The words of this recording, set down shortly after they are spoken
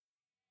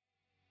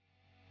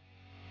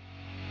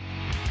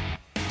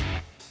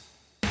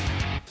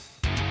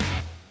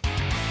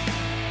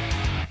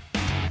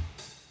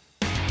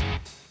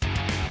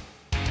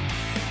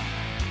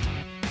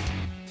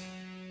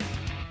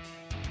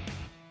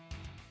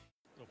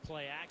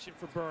Play action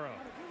for Burrow.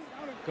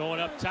 Going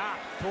up top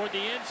toward the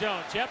end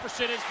zone.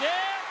 Jefferson is there,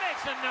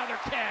 makes another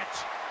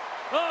catch.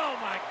 Oh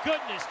my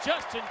goodness,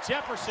 Justin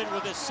Jefferson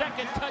with his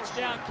second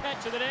touchdown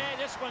catch of the day.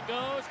 This one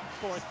goes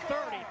for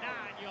 39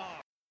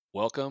 yards.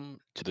 Welcome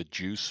to the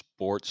Juice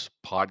Sports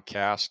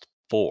Podcast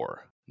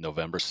for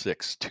November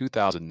 6,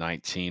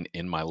 2019.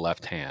 In my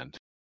left hand,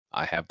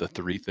 I have the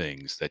three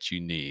things that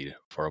you need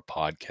for a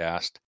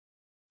podcast.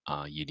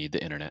 You need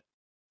the internet.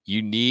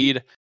 You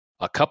need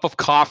a cup of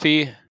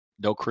coffee,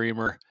 no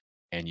creamer,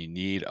 and you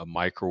need a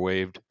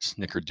microwaved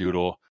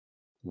snickerdoodle.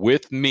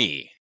 With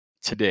me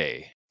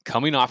today,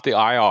 coming off the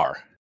IR,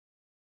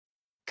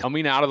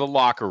 coming out of the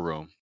locker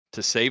room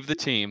to save the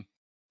team,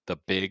 the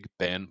Big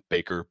Ben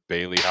Baker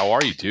Bailey. How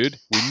are you, dude?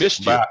 We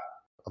missed you.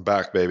 I'm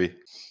back, baby.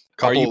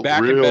 Are you back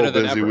and real better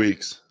than busy ever?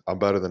 weeks. I'm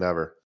better than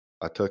ever.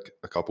 I took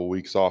a couple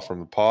weeks off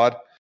from the pod,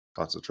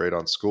 concentrate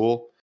on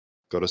school,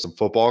 go to some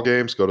football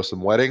games, go to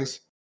some weddings.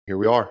 Here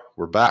we are.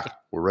 We're back.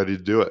 We're ready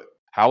to do it.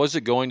 How is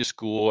it going to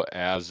school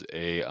as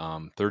a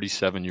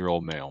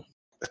 37-year-old male?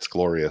 It's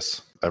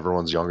glorious.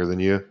 Everyone's younger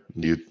than you.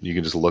 You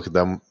can just look at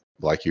them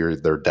like you're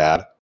their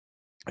dad.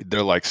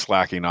 They're like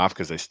slacking off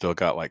because they still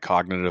got like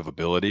cognitive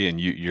ability, and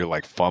you're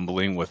like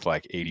fumbling with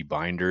like 80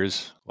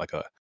 binders,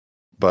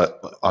 But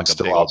I'm a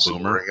still big out old boomer.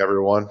 supporting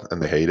everyone,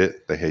 and they hate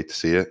it. They hate to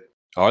see it.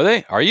 Are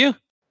they? Are you?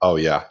 Oh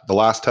yeah. The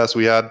last test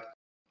we had,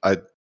 I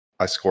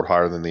scored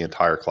higher than the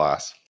entire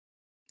class.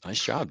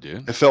 Nice job,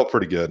 dude. It felt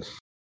pretty good.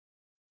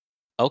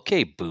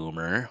 Okay,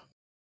 boomer.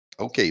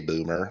 Okay,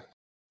 boomer.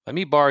 Let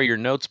me borrow your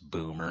notes,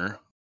 boomer.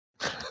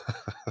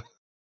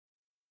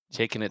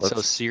 Taking it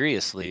so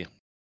seriously.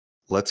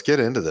 Let's get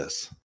into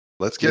this.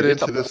 Let's Dude, get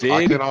it's into a this. I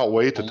big cannot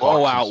wait to talk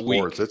blowout some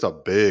sports. week. It's a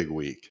big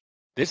week.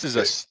 This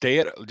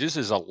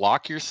is a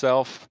lock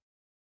yourself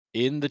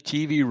in the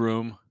TV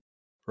room,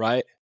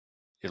 right?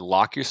 You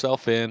lock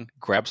yourself in,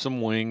 grab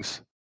some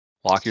wings,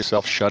 lock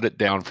yourself, shut it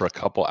down for a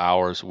couple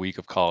hours, week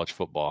of college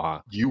football,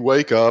 huh? You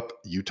wake up,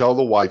 you tell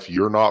the wife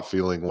you're not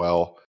feeling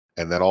well,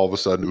 and then all of a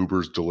sudden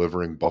Uber's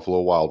delivering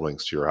Buffalo Wild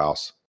Wings to your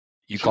house.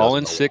 You She call doesn't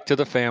in know sick why. to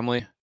the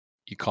family.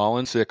 You call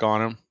in sick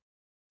on them.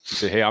 You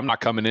say, hey, I'm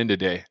not coming in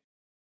today.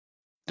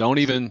 Don't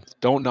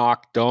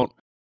knock. Don't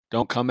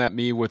come at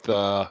me with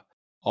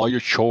all your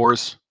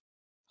chores.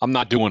 I'm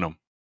not doing them.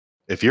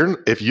 If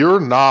you're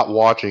not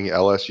watching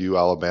LSU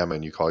Alabama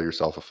and you call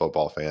yourself a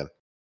football fan,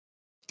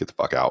 get the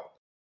fuck out.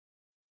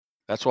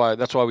 That's why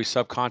we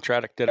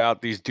subcontracted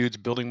out these dudes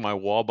building my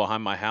wall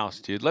behind my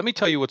house, dude. Let me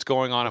tell you what's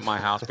going on at my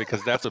house,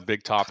 because that's a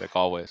big topic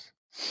always.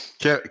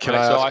 Can Right,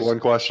 I so ask one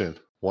question?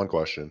 One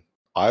question.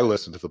 I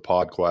listened to the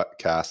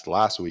podcast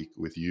last week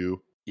with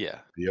you, Yeah.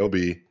 the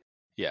OB,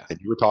 Yeah. and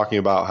you were talking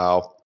about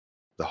how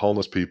the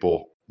homeless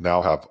people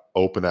now have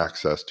open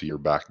access to your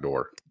back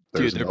door.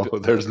 There's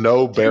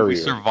no barrier. We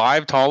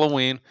survived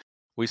Halloween.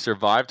 We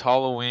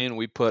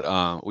put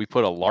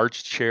a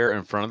large chair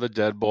in front of the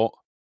deadbolt,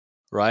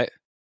 right?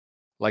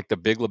 Like the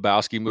Big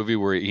Lebowski movie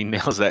where he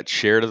nails that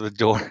chair to the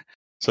door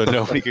so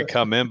nobody could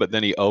come in, but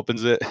then he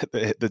opens it.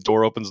 The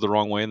door opens the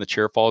wrong way and the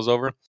chair falls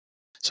over.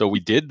 So we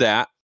did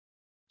that.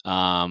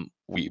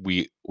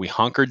 We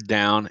hunkered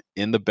down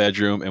in the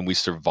bedroom and we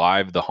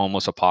survived the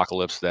homeless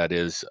apocalypse that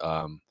is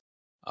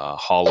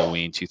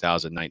Halloween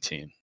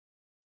 2019.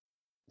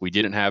 We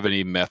didn't have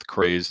any meth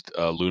crazed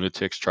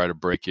lunatics try to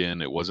break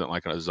in. It wasn't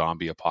like a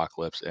zombie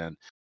apocalypse, and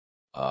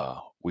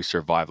we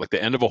survived like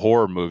the end of a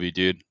horror movie,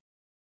 dude.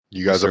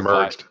 You guys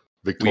emerged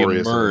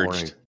victorious in the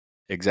morning.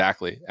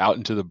 Exactly, out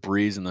into the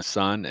breeze and the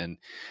sun, and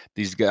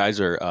these guys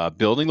are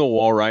building the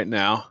wall right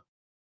now.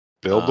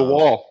 Build the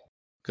wall.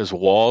 Because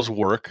walls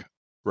work,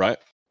 right?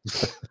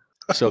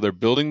 So they're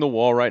building the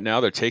wall right now.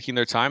 They're taking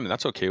their time, and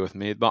that's okay with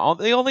me. But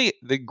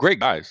the great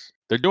guys.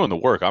 They're doing the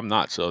work. I'm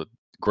not. So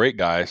great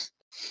guys,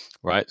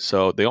 right?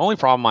 So the only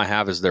problem I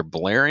have is they're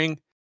blaring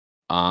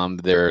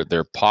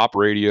their pop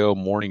radio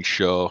morning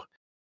show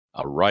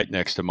right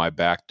next to my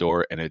back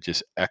door, and it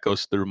just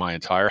echoes through my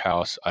entire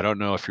house. I don't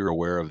know if you're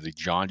aware of the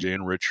John Jay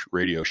and Rich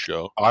radio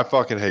show. I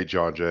fucking hate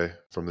John Jay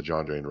from the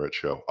John Jay and Rich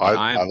show.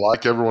 I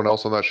like everyone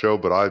else on that show,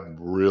 but I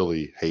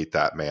really hate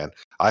that man.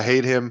 I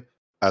hate him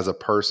as a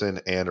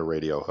person and a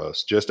radio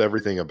host. Just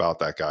everything about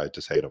that guy. I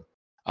just hate him.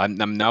 I'm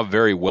now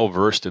very well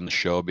versed in the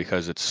show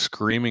because it's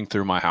screaming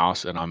through my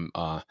house, and I'm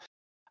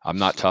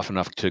not tough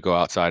enough to go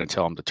outside and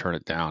tell him to turn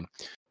it down.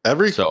 I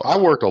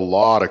worked a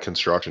lot of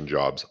construction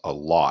jobs, a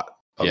lot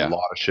of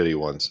shitty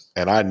ones,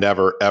 and I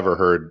never ever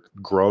heard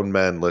grown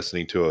men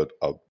listening to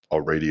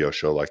a radio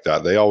show like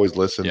that. They always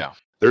listen. Yeah.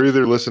 They're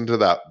either listening to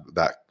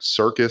that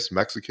circus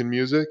Mexican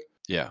music,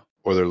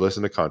 or they're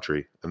listening to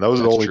country, and those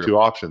are the only two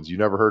options. You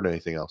never heard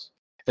anything else.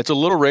 It's a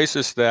little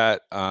racist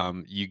that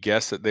you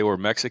guessed that they were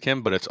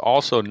Mexican, but it's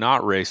also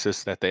not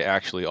racist that they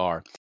actually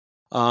are.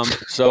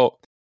 So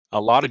a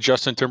lot of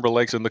Justin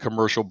Timberlake's in the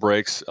commercial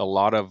breaks, a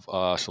lot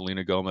of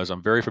Selena Gomez.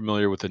 I'm very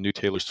familiar with the new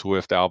Taylor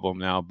Swift album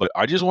now, but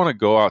I just want to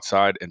go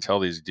outside and tell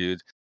these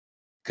dudes,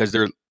 because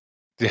they're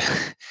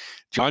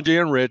John Jay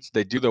and Rich,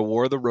 they do the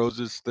War of the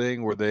Roses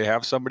thing where they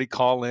have somebody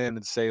call in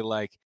and say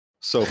like,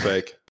 so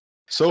fake.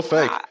 So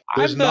fake.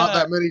 There's not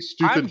that many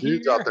stupid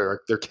dudes out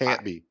there. There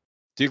can't be.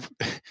 Dude,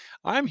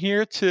 I'm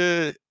here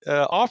to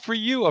offer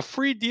you a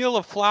free deal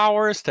of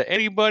flowers to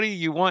anybody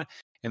you want.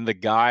 And the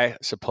guy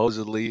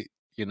supposedly,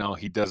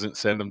 he doesn't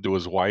send them to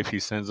his wife. He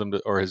sends them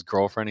to, or his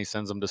girlfriend. He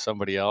sends them to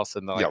somebody else.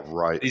 And yeah,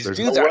 right.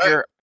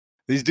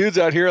 These dudes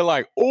out here are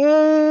like,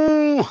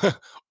 oh,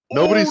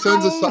 nobody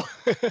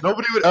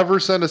would ever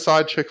send a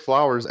side chick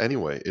flowers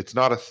anyway. It's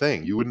not a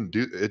thing. You wouldn't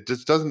do it.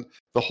 Just doesn't.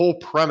 The whole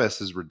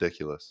premise is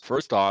ridiculous.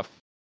 First off,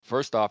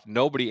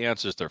 nobody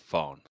answers their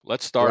phone.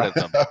 Let's start at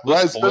them.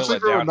 Right, especially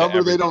for a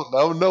number they don't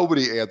know.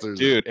 Nobody answers.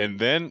 Dude, and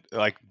then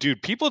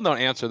people don't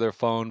answer their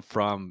phone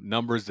from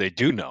numbers they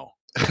do know.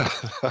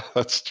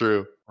 That's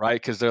true. Right?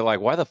 Because they're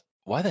like, why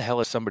the hell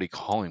is somebody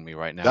calling me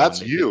right now?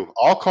 That's you.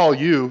 I'll call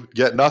you,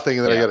 get nothing,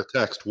 and then I get a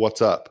text.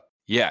 What's up?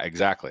 Yeah,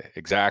 exactly,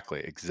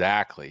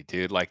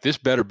 dude. Like, this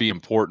better be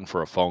important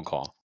for a phone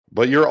call.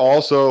 But you're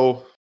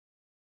also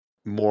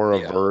more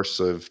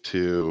aversive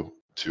to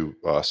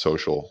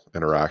social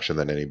interaction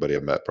than anybody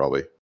I've met,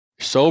 probably.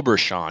 Sober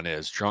Sean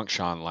is. Drunk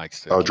Sean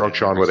likes to. Oh, drunk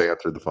Sean would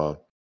answer the phone.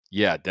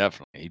 Yeah,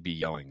 definitely. He'd be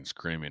yelling and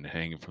screaming and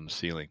hanging from the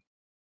ceiling.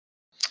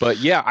 But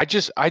yeah, I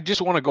just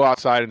want to go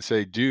outside and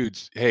say,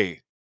 dudes,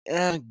 hey,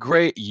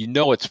 great.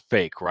 It's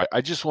fake, right?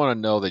 I just want to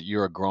know that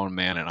you're a grown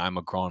man and I'm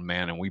a grown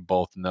man, and we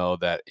both know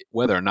that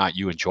whether or not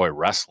you enjoy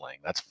wrestling,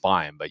 that's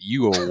fine. But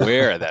you are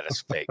aware that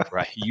it's fake,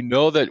 right? You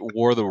know that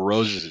War of the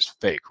Roses is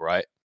fake,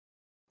 right?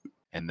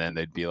 And then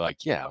they'd be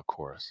like, yeah, of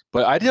course.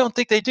 But I don't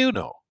think they do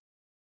know.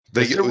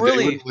 They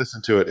wouldn't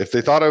listen to it. If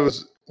they thought I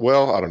was,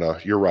 well, I don't know.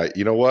 You're right.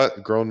 You know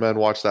what? Grown men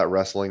watch that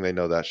wrestling. They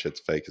know that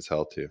shit's fake as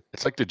hell, too.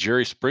 It's like the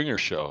Jerry Springer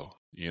show,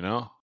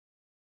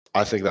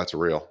 I think that's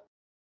real.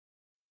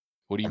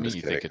 What do you mean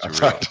you think it's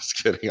real? I'm just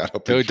kidding. I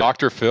don't think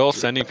Dr. Phil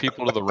sending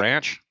people to the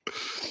ranch?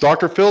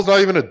 Dr. Phil's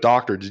not even a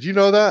doctor. Did you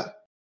know that?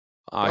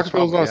 Dr.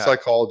 Phil's not a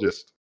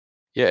psychologist.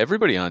 Yeah,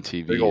 everybody on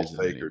TV Big old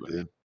faker,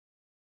 dude.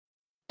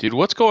 Dude,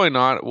 what's going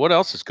on? What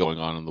else is going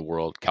on in the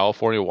world?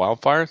 California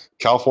wildfires?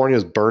 California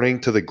is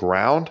burning to the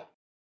ground.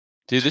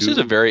 Dude, this is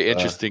a very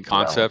interesting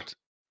concept.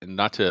 And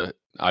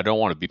I don't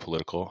want to be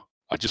political.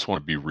 I just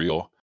want to be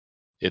real.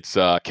 It's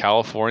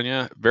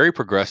California, very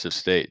progressive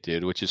state,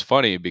 dude, which is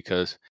funny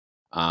because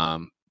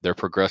their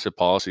progressive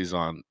policies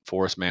on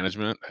forest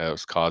management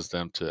has caused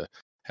them to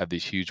have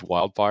these huge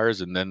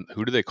wildfires. And then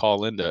who do they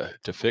call in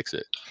to fix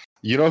it?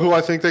 You know who I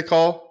think they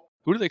call?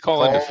 Who do they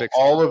call in to fix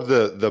all of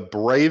the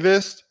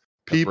bravest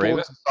people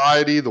in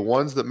society, the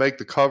ones that make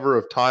the cover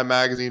of Time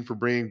magazine for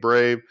being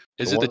brave.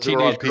 Is it the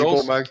teenage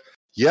girls?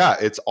 Yeah,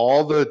 it's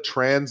all the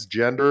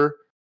transgender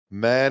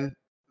men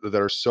that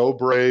are so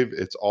brave.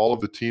 It's all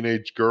of the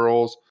teenage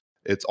girls.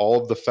 It's all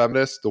of the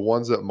feminists, the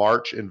ones that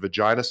march in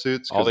vagina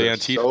suits. All the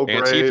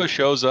Antifa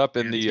shows up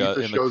in the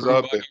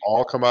They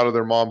all come out of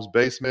their mom's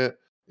basement.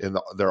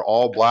 They're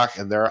all black,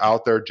 and they're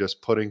out there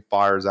just putting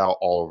fires out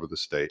all over the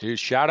state. Dude,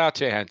 shout out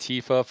to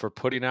Antifa for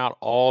putting out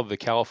all of the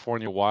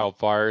California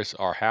wildfires.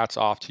 Our hats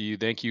off to you.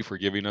 Thank you for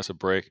giving us a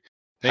break.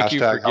 Thank you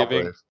for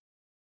giving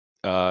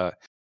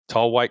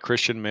tall white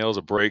Christian males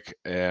a break,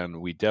 and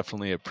we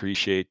definitely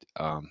appreciate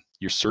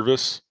your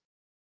service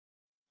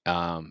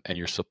and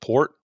your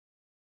support.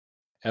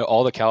 And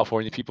all the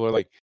California people are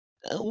like,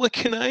 what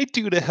can I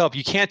do to help?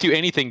 You can't do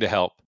anything to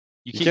help.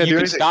 You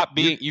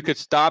could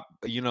stop,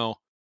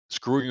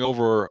 screwing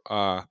over,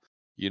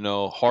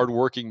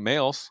 hardworking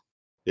males.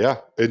 Yeah,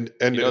 and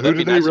who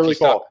do they really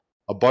call?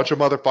 A bunch of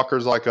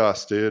motherfuckers like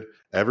us, dude.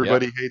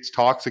 Everybody hates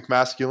toxic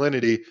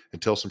masculinity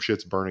until some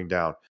shit's burning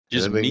down.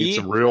 And then they need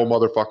some real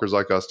motherfuckers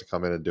like us to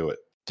come in and do it.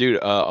 Dude,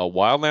 a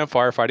wildland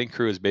firefighting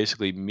crew is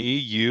basically me,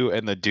 you,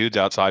 and the dudes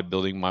outside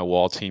building my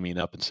wall, teaming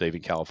up and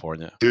saving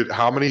California. Dude,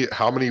 how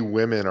many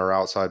women are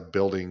outside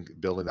building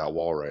that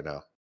wall right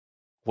now?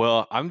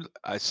 Well,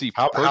 I see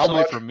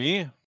personally for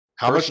me.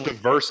 How much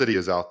diversity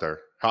is out there?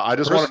 I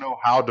just want to know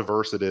how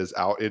diverse it is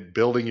out in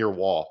building your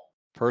wall.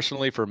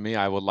 Personally, for me,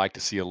 I would like to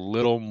see a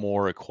little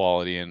more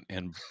equality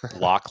in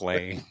block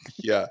laying.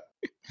 Yeah.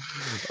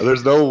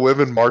 There's no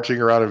women marching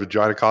around in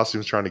vagina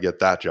costumes trying to get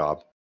that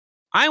job.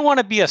 I want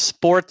to be a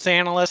sports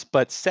analyst,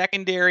 but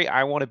secondary,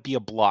 I want to be a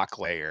block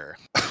layer.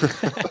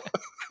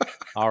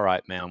 All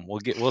right, man.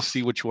 We'll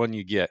see which one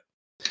you get.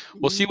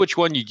 We'll see which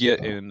one you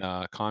get in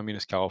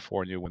communist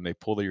California when they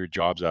pull your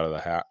jobs out of the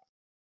hat.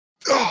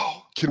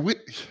 Oh, can we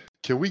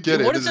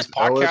get into this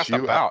podcast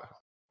about?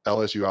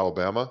 LSU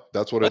Alabama.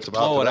 That's what Let's it's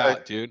about blow today. It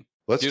out, dude.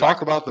 Let's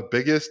talk about the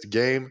biggest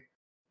game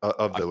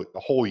of the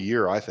whole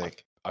year, I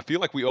think. I feel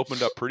like we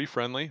opened up pretty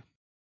friendly.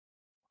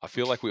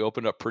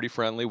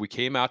 We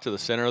came out to the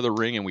center of the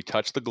ring and we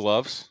touched the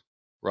gloves,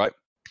 right?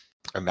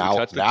 And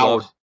now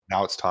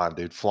it's time,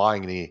 dude.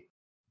 Flying knee.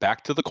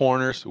 Back to the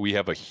corners. We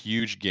have a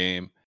huge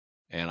game,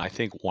 and I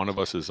think one of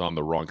us is on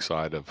the wrong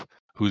side of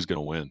who's going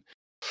to win.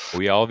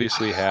 We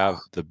obviously have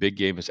the big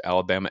game is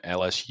Alabama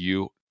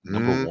LSU,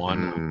 number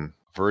 1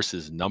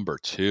 versus number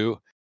 2.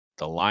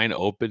 The line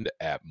opened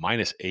at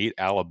 -8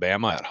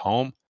 Alabama at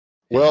home.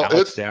 Well, now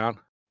it's down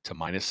to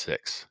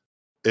 -6.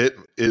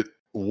 It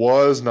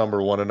was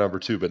number 1 and number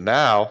 2, but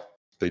now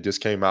they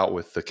just came out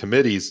with the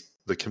committee's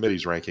the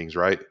committee's rankings,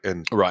 right?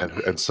 And Right.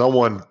 and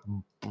someone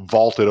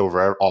vaulted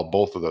over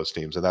both of those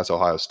teams, and that's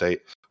Ohio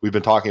State. We've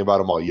been talking about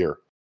them all year.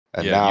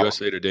 And yeah, now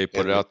USA Today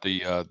put out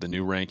the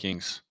new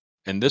rankings,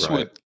 and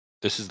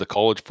this is the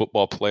College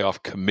Football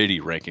Playoff Committee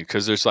ranking,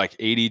 because there's like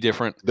 80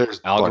 different there's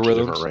algorithms. A bunch of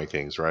different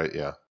rankings, right?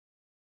 Yeah.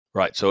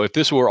 Right. So if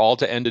this were all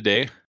to end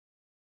today,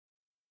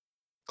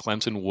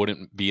 Clemson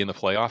wouldn't be in the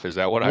playoff. Is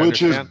that what I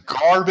understand?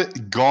 Which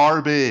is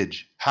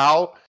garbage.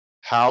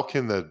 How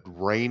can the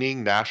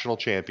reigning national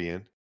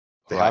champion?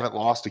 They haven't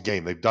lost a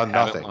game. They've done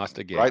nothing. Haven't lost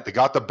a game. Right? They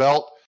got the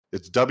belt.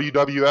 It's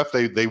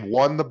WWF. They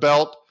won the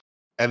belt.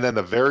 And then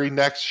the very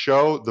next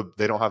show,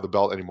 they don't have the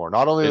belt anymore.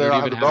 Not only do they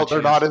not have the belt,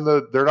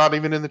 they're not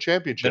even in the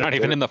championship. They're not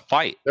even in the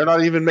fight. They're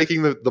not even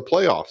making the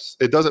playoffs.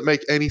 It doesn't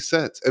make any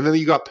sense. And then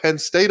you got Penn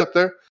State up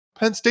there.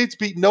 Penn State's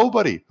beat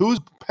nobody. Who's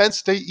Penn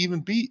State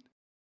even beat?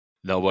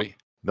 Nobody.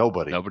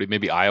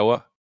 Maybe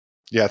Iowa.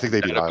 Yeah, I think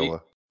they beat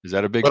Iowa. Is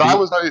that a big? But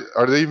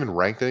are they even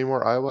ranked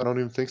anymore? Iowa? I don't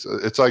even think so.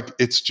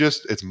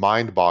 It's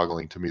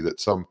mind-boggling to me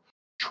that some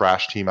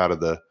trash team out of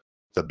the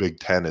Big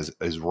Ten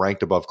is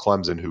ranked above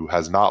Clemson, who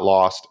has not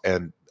lost,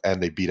 and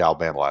they beat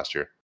Alabama last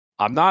year.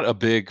 I'm not a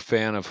big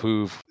fan of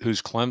who's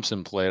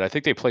Clemson played. I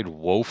think they played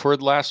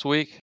Wofford last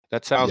week.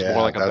 That sounds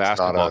more like a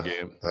basketball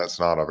game. That's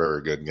not a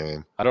very good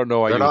game. I don't know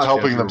why they're not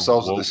helping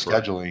themselves with the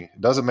scheduling.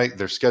 It doesn't make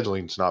their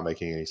scheduling's not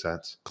making any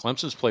sense.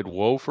 Clemson's played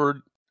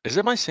Wofford.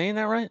 Am I saying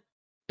that right?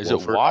 Is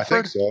Wofford? It Wofford? I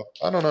think so.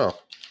 I don't know.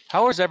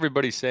 How is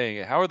everybody saying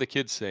it? How are the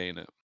kids saying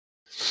it?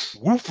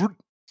 Wofford.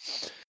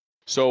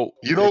 So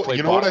you know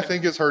what I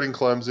think is hurting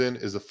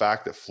Clemson is the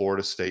fact that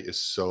Florida State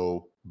is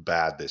so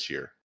bad this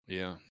year.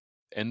 Yeah,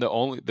 and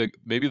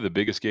maybe the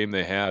biggest game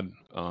they had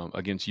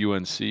against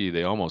UNC,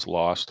 they almost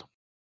lost.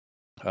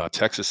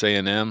 Texas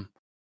A&M,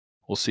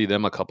 we'll see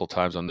them a couple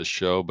times on this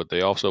show, but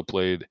they also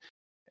played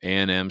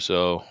A&M,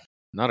 so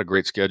not a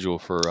great schedule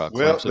for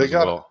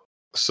Clemson.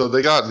 So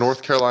they got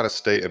North Carolina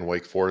State and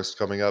Wake Forest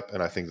coming up,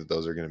 and I think that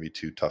those are going to be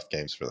two tough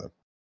games for them.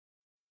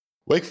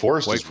 Wake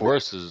Forest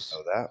is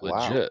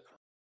legit.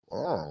 Wow.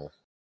 Oh,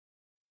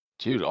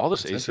 dude, all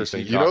this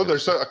interesting.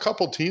 There's a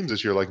couple teams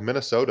this year, like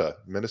Minnesota.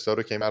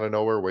 Minnesota came out of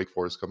nowhere. Wake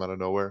Forest come out of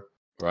nowhere.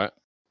 Right.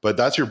 But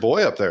that's your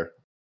boy up there.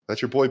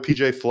 That's your boy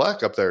PJ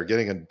Fleck up there,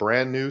 getting a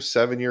brand new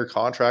 7-year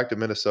contract in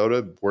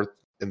Minnesota, worth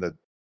in the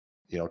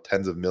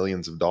tens of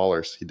millions of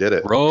dollars. He did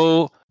it.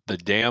 Row the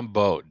damn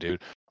boat,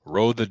 dude.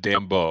 Row the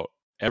damn boat.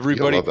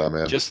 Everybody, love that,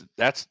 man.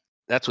 That's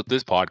what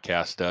this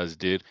podcast does,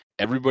 dude.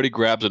 Everybody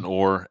grabs an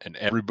oar and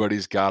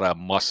everybody's gotta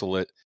muscle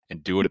it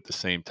and do it at the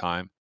same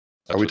time.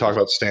 Are we talking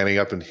about standing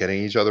up and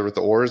hitting each other with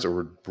the oars, or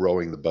we're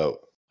rowing the boat?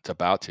 It's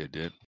about to,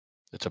 dude.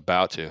 It's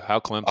about to. How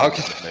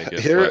Clemson make it?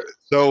 Here,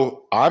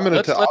 so I'm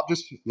gonna.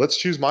 Let's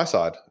choose my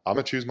side. I'm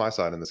gonna choose my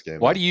side in this game.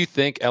 Why do you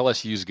think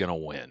LSU's gonna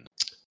win?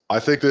 I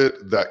think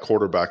that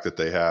quarterback that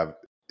they have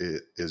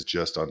is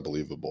just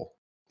unbelievable.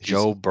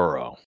 Joe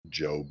Burrow.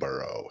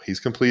 He's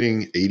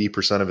completing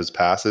 80% of his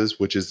passes,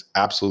 which is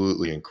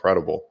absolutely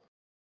incredible.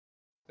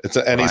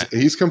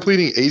 He's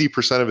completing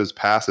 80% of his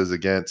passes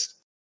against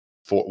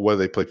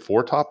they played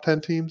 4 top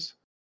 10 teams.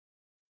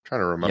 I'm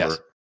trying to remember. Yes.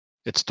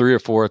 It's 3 or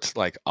 4. It's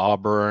like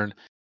Auburn,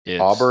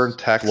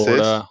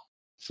 Texas,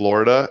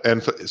 Florida,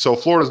 and so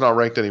Florida's not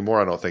ranked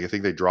anymore. I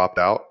think they dropped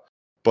out.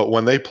 But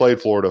when they played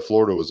Florida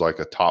was like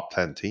a top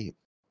 10 team.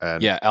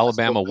 And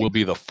Alabama will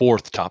be the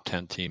 4th top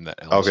 10 team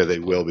that LSU okay, they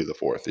will be the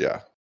 4th,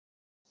 yeah.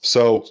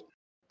 So,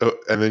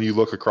 and then you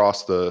look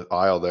across the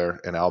aisle there,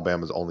 and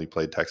Alabama's only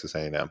played Texas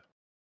A&M.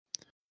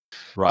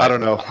 Right. I don't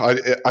know.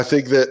 I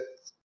think that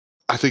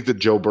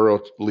Joe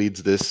Burrow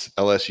leads this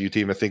LSU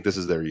team. I think this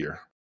is their year.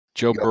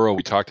 Joe Burrow,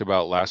 we talked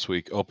about last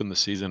week, opened the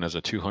season as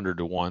a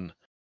 200-1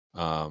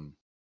 long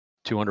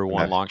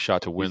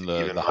shot to win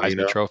the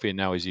Heisman Trophy, and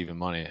now he's even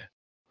money.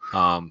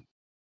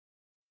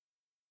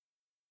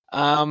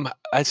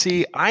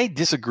 I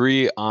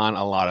disagree on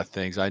a lot of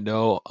things. I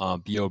know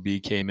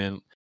B.O.B. came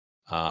in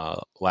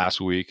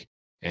last week,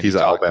 and he's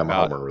an Alabama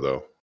homer,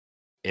 though.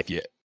 If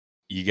you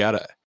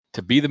gotta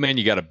to be the man,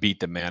 you gotta beat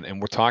the man,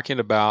 and we're talking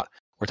about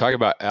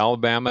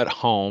Alabama at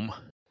home,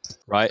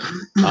 right?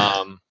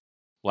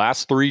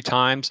 Last 3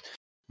 times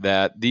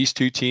that these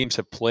two teams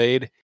have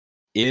played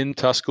in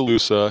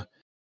Tuscaloosa,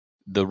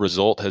 the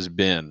result has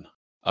been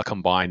a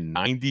combined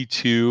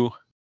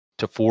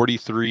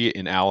 92-43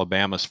 in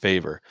Alabama's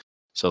favor.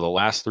 So the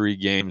last 3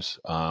 games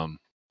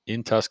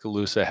in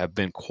Tuscaloosa have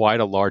been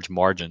quite a large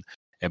margin.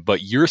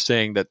 But you're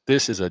saying that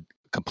this is a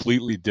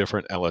completely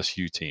different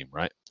LSU team,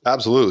 right?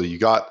 Absolutely. You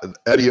got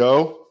Eddie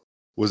O.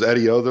 Was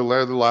Eddie O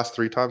there the last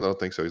 3 times? I don't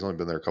think so. He's only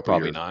been there a couple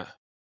of years. Probably not.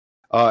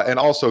 And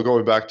also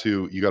going back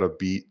to, you got to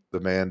beat the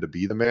man to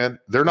be the man.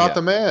 They're not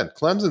the man.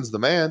 Clemson's the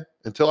man.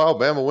 Until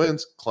Alabama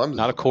wins, Clemson's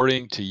not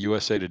according to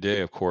USA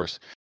Today, of course,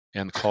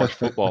 and the college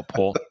football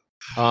poll.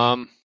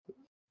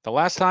 The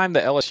last time the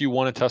LSU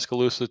won in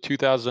Tuscaloosa,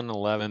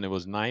 2011, it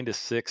was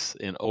 9-6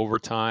 in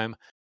overtime.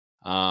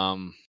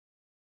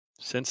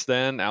 Since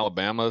then,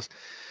 Alabama's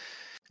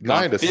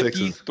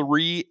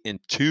 9-6,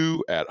 53-2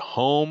 at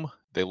home.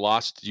 They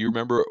lost. Do you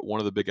remember one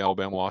of the big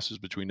Alabama losses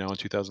between now and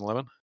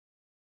 2011?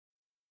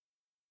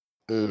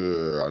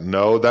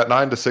 No, that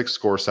 9-6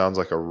 score sounds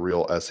like a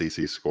real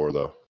SEC score,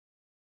 though.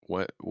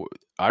 What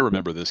I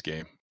remember this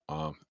game.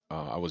 I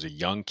was a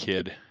young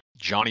kid.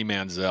 Johnny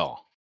Manziel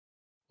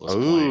was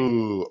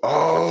playing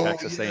for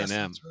Texas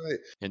A&M right.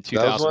 in That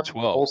was when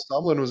 2012. Old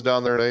Sumlin was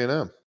down there at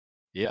A&M.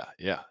 Yeah.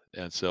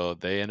 And so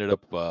they ended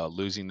up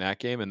losing that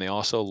game, and they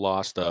also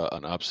lost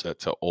an upset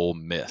to Ole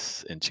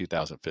Miss in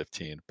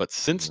 2015. But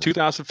since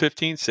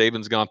 2015,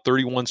 Saban's gone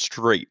 31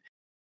 straight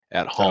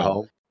at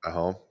home. At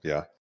home,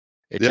 yeah.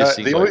 It just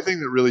seems the only thing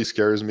that really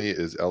scares me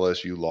is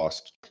LSU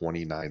lost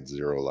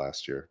 29-0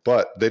 last year,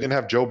 but they didn't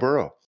have Joe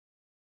Burrow.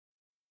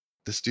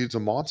 This dude's a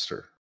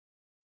monster.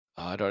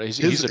 I don't.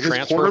 He's a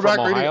transfer from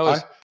Ohio.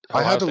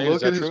 I had to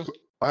look at his.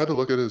 I had to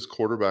look at his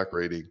quarterback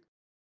rating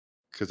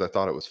because I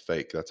thought it was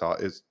fake. That's how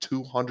it's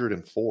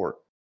 204.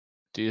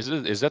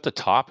 Dude, is that the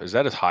top? Is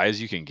that as high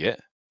as you can get?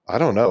 I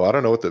don't know. I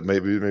don't know what the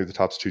maybe the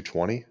top's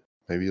 220.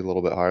 Maybe a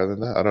little bit higher than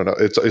that. I don't know.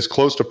 It's as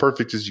close to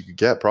perfect as you could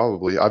get.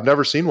 Probably. I've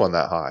never seen one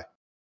that high.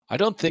 I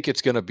don't think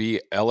it's going to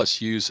be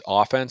LSU's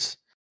offense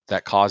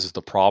that causes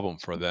the problem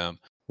for them.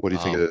 What do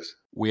you think it is?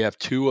 We have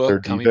Tua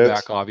coming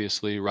back,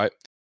 obviously, right?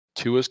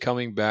 Tua's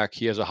coming back.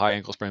 He has a high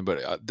ankle sprain,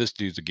 but this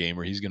dude's a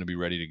gamer. He's going to be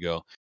ready to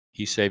go.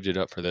 He saved it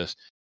up for this.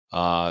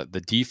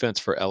 The defense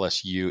for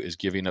LSU is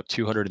giving up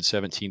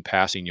 217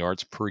 passing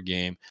yards per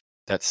game.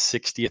 That's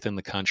 60th in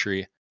the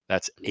country.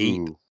 That's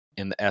 8th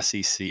in the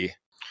SEC.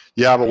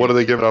 Yeah, but what are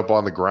they giving up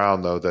on the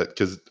ground, though? That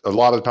because a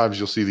lot of times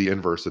you'll see the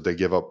inverse, that they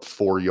give up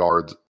 4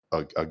 yards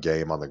a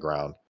game on the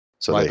ground.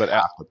 So they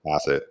have to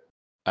pass it.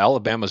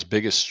 Alabama's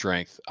biggest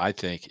strength, I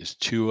think, is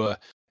Tua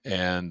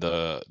and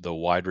the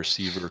wide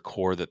receiver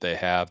core that they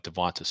have: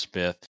 Devonta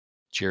Smith,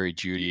 Jerry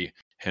Jeudy,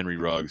 Henry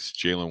Ruggs,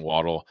 Jalen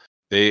Waddle.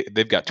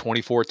 They've got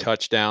 24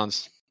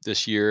 touchdowns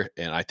this year,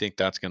 and I think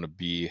that's going to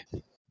be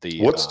the.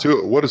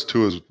 What is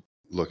Tua's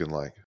looking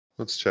like?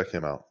 Let's check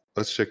him out.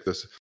 Let's check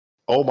this.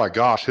 Oh my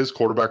gosh, his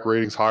quarterback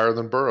rating's higher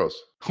than Burrow's.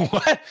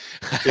 What?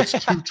 It's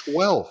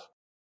 212.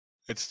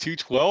 It's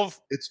 212.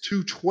 It's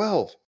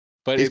 212.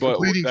 But he's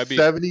completing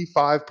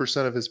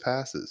 75% of his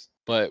passes.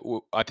 But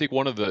I think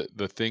one of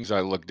the things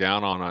I look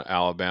down on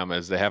Alabama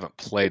is they haven't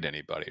played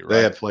anybody, right?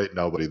 They have played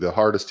nobody. The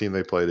hardest team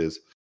they played is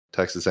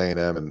Texas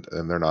A&M, and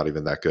they're not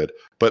even that good.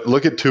 But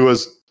look at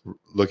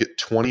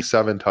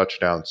 27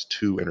 touchdowns,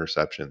 2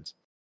 interceptions.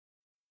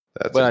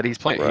 But he's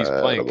playing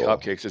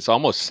cupcakes. It's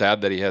almost sad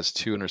that he has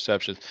 2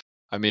 interceptions.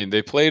 I mean,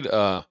 they played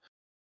a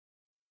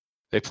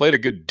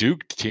good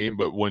Duke team,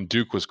 but when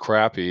Duke was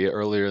crappy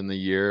earlier in the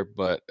year,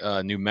 but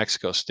New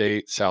Mexico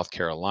State, South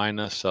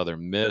Carolina,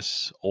 Southern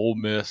Miss, Ole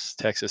Miss,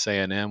 Texas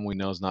A&M, we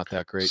know is not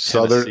that great.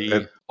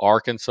 Tennessee,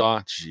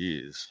 Arkansas.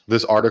 Jeez.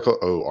 This article,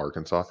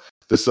 Arkansas.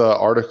 This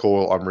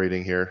article I'm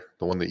reading here,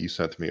 the one that you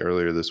sent to me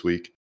earlier this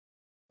week,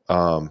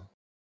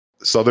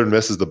 Southern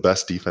Miss is the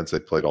best defense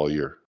they've played all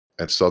year,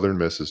 and Southern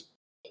Miss is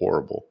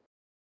horrible.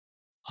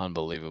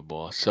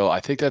 Unbelievable. So I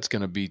think that's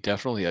going to be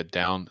definitely a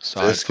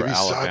downside this for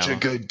Alabama. This could be such a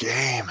good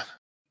game.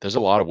 There's a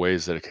lot of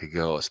ways that it could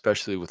go,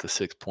 especially with the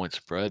 6-point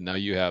spread. Now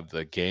you have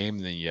the game,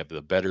 then you have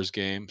the bettors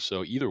game.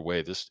 So either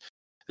way, this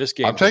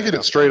game. I'm taking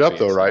it straight up,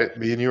 though, right?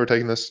 Me and you are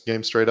taking this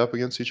game straight up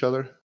against each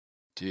other.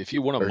 Dude, if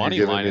you want a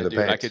money line, dude,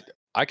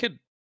 I could.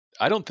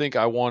 I don't think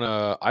I want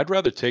to. I'd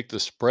rather take the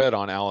spread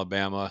on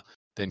Alabama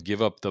than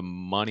give up the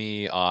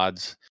money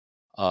odds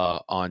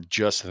on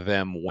just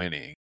them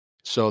winning.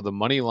 So the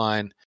money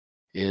line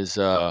is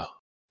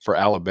for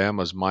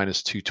Alabama's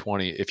minus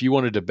 220. If you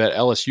wanted to bet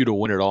LSU to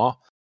win it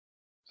all,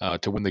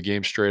 to win the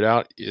game straight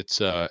out, it's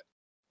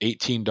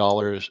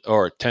 $18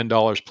 or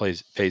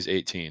 $10 pays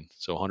 18.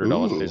 So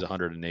 $100 pays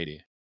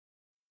 180.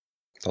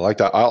 I like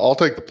that. I'll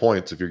take the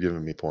points if you're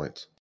giving me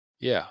points.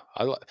 Yeah,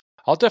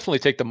 I'll definitely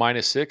take the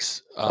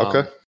 -6.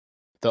 Okay.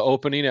 The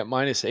opening at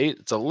 -8,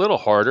 it's a little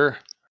harder,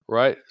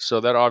 right?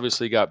 So that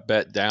obviously got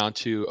bet down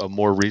to a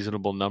more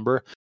reasonable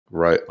number.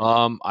 Right.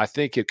 I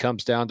think it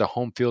comes down to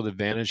home field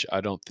advantage.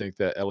 I don't think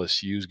that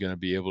LSU is going to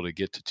be able to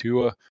get to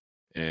Tua,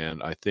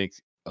 and I think.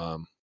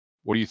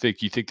 What do you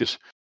think? You think this?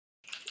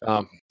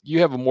 You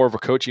have more of a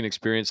coaching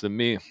experience than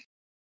me.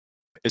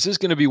 Is this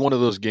going to be one of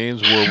those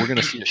games where we're going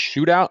to see a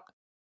shootout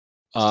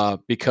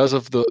because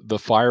of the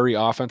fiery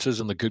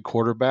offenses and the good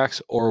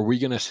quarterbacks, or are we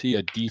going to see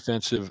a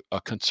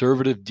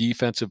conservative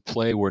defensive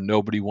play where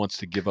nobody wants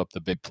to give up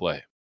the big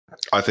play?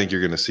 I think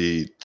you're going to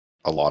see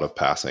a lot of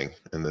passing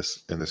in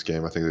this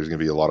game. I think there's going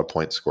to be a lot of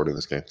points scored in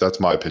this game. That's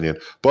my opinion.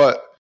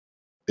 But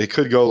it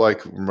could go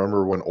like,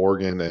 remember when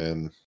Oregon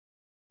and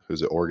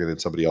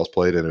somebody else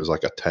played, and it was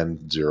like a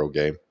 10-0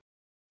 game.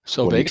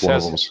 So Vegas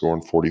has them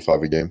scoring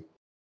 45 a game.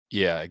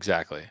 Yeah,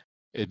 exactly.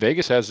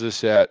 Vegas has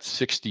this at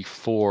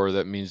 64.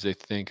 That means they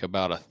think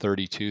about a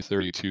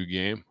 32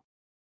 game.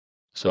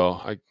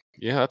 So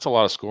that's a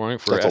lot of scoring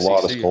for SEC. That's a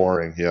lot of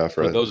scoring. Yeah,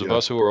 for those of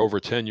us who are over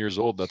 10 years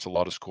old, that's a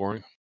lot of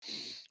scoring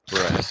for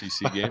an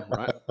SEC game,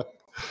 right?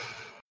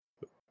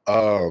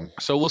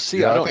 So we'll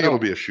see. Yeah, I think it'll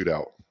be a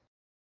shootout.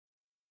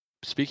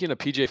 Speaking of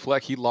PJ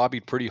Fleck, he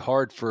lobbied pretty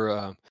hard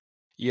for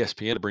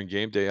ESPN to bring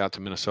game day out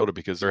to Minnesota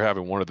because they're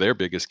having one of their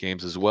biggest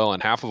games as well.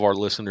 And half of our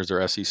listeners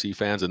are SEC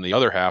fans and the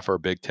other half are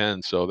Big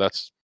Ten. So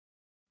that's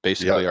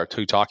basically our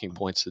 2 talking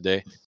points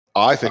today.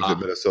 I think that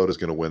Minnesota's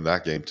going to win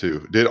that game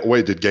too.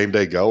 Did game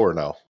day go or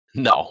no?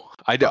 No,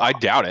 I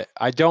doubt it.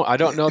 I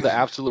don't know the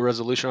absolute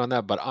resolution on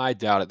that, but I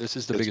doubt it. This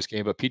is the biggest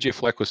game. But PJ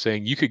Fleck was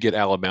saying you could get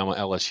Alabama,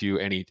 LSU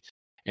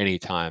any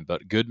time,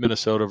 but good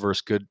Minnesota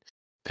versus good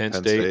Penn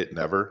State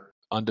never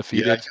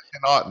undefeated. Yeah, you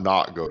cannot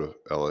not go to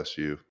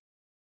LSU,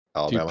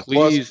 Alabama. Dude,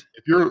 please.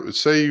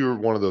 Plus, if you're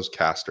one of those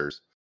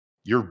casters,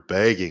 you're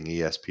begging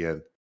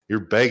ESPN,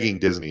 you're begging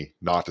Disney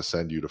not to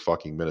send you to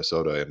fucking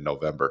Minnesota in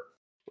November.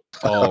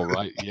 Oh,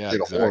 right. Yeah,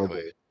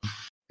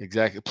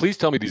 exactly. Please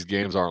tell me these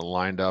games aren't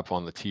lined up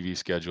on the TV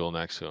schedule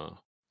next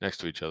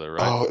to each other,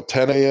 right? Oh,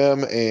 10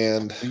 a.m.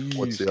 and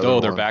what's the other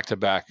one? They're back to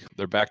back.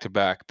 They're back to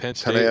back. Penn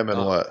State. 10 a.m.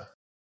 and what?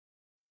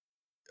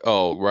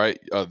 Oh, right.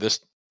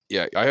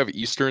 I have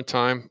Eastern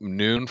time,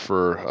 noon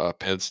for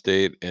Penn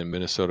State and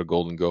Minnesota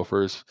Golden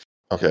Gophers.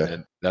 Okay.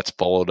 And that's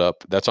followed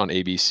up. That's on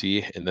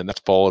ABC, and then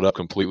that's followed up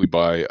completely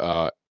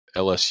by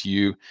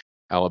LSU,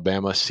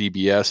 Alabama,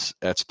 CBS.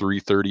 That's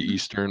 3:30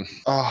 Eastern.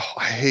 Oh,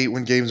 I hate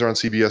when games are on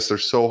CBS. They're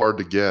so hard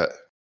to get.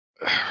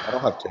 I don't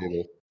have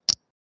cable.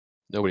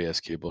 Nobody has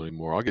cable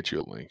anymore. I'll get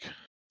you a link.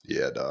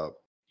 Yeah, dog.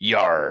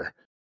 Yar,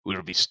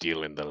 we'll be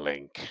stealing the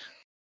link.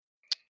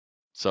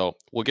 So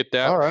we'll get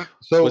that. All right.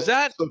 So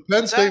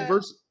Penn State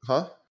versus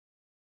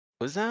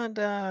Was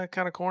that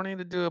kind of corny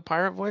to do a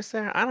pirate voice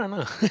there? I don't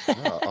know.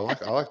 I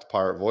like the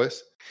pirate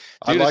voice.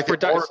 Dude, I like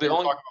it more if you're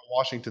talking about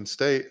Washington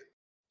State.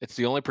 It's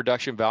the only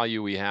production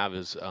value we have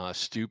is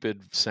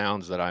stupid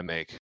sounds that I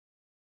make.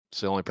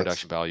 It's the only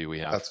production value we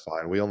have. That's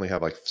fine. We only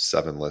have like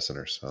 7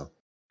 listeners, so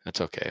that's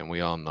okay. And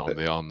we all know.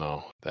 They all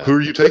know that. Who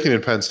are you taking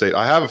in Penn State?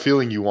 I have a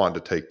feeling you want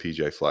to take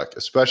PJ Fleck,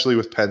 especially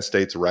with Penn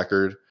State's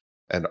record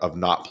and of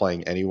not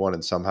playing anyone,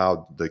 and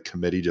somehow the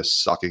committee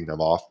just sucking them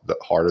off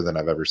harder than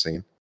I've ever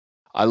seen.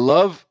 I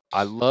love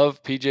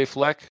PJ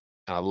Fleck,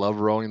 and I love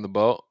rowing the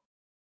boat.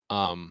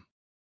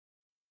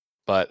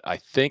 But I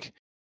think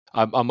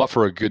I'm up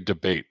for a good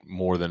debate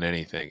more than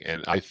anything,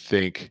 and I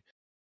think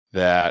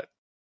that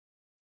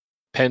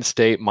Penn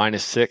State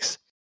 -6.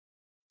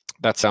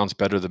 That sounds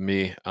better than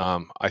me.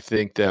 I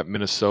think that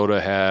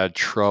Minnesota had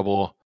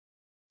trouble.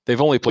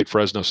 They've only played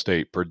Fresno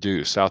State,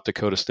 Purdue, South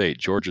Dakota State,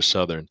 Georgia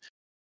Southern.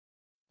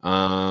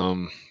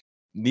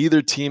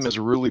 Neither team has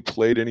really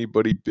played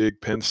anybody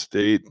big. Penn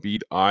State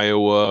beat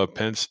Iowa.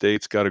 Penn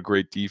State's got a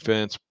great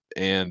defense,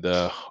 and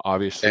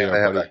obviously they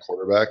have that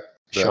quarterback.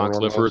 Sean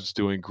Clifford's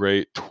doing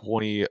great.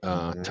 20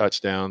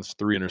 touchdowns,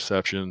 3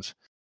 interceptions,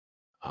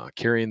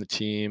 carrying the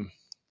team.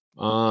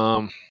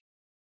 I'll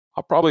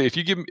probably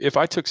if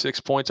I took 6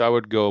 points, I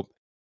would go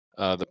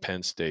the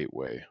Penn State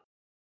way.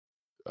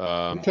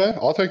 Okay,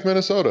 I'll take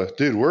Minnesota,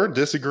 dude. We're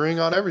disagreeing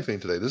on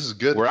everything today. This is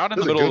good. We're out in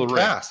the middle of the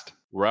ring.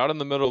 We're out in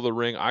the middle of the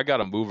ring. I got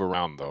to move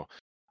around though.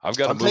 I've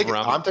got to move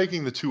around. I'm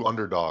taking the 2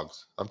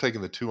 underdogs. I'm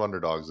taking the 2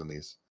 underdogs in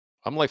these.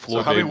 I'm like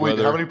Floyd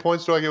Mayweather. How many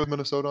points do I get with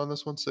Minnesota on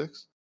this one?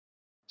 6?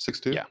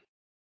 6-2? Yeah.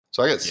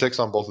 So I get 6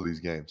 on both of these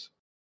games.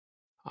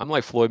 I'm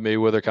like Floyd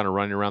Mayweather, kind of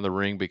running around the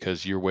ring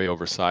because you're way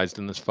oversized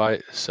in this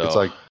fight. So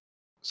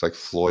it's like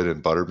Floyd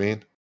and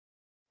Butterbean.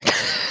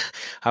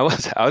 I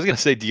was gonna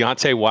say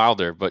Deontay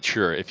Wilder, but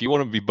sure, if you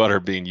want to be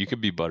Butterbean, you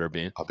can be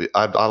Butterbean.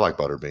 I like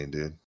Butterbean,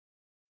 dude.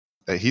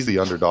 He's the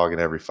underdog in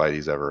every fight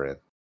he's ever in.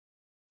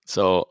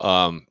 So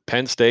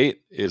Penn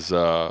State is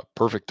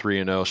perfect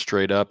 3-0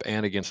 straight up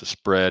and against the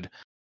spread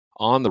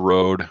on the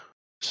road.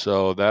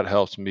 So that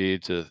helps me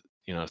to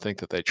think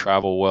that they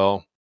travel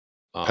well.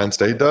 Penn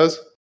State does?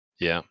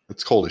 Yeah.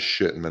 It's cold as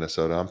shit in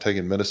Minnesota. I'm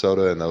taking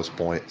Minnesota and those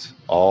points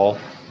all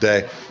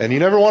day. And you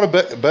never want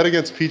to bet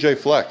against PJ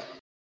Fleck.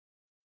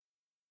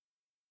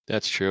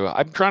 That's true.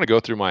 I'm trying to go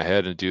through my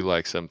head and do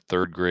like some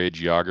 3rd grade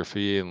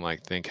geography and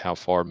like think how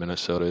far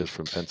Minnesota is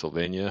from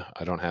Pennsylvania.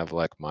 I don't have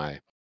like my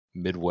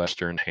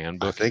Midwestern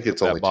handbook. I think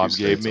it's only Bob 2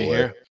 gave states me away.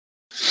 here.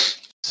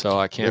 So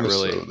I can't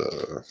Minnesota.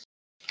 really.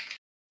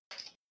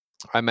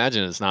 I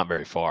imagine it's not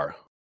very far.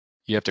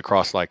 You have to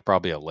cross like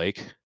probably a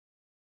lake.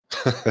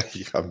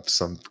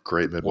 Some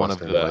great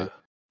Midwestern lake.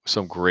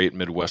 Some great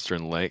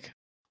Midwestern lake.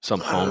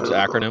 Some Holmes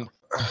acronym.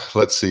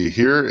 Let's see.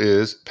 Here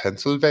is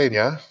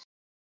Pennsylvania.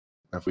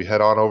 If we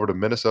head on over to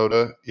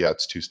Minnesota,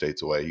 it's 2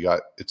 states away.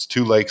 It's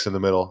 2 lakes in the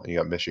middle, and you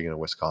got Michigan and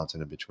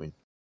Wisconsin in between.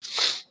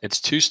 It's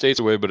 2 states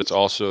away, but it's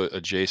also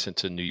adjacent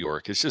to New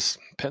York. It's just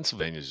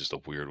Pennsylvania is just a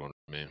weird one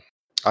for me.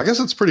 I guess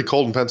it's pretty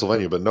cold in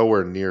Pennsylvania, but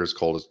nowhere near as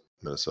cold as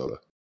Minnesota.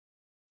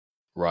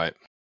 Right.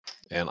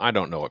 And I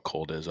don't know what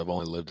cold is. I've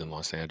only lived in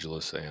Los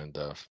Angeles and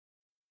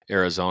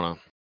Arizona.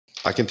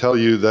 I can tell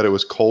you that it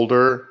was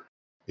colder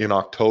in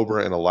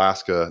October in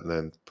Alaska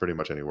than pretty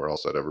much anywhere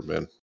else I'd ever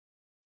been.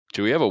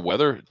 Do we have a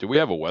weather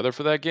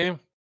for that game?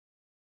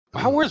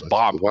 Where's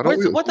Bob?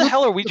 What the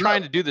hell are we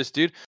trying to do this,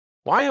 dude?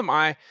 Why am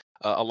I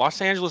a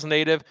Los Angeles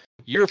native?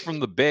 You're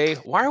from the Bay.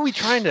 Why are we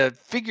trying to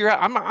figure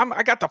out?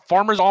 I got the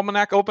Farmer's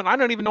Almanac open. I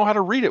don't even know how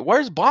to read it.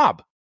 Where's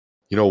Bob?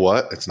 You know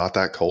what? It's not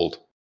that cold.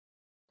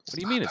 What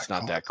do you mean it's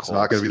not that cold? It's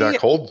not going to be that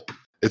cold.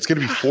 It's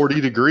going to be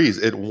 40 degrees.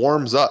 It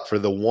warms up for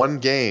the one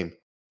game.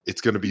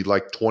 It's going to be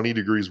like 20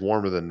 degrees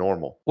warmer than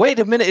normal. Wait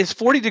a minute. Is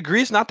 40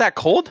 degrees not that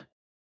cold?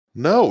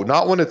 No,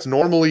 not when it's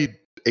normally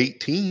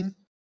 18.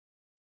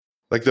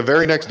 Like the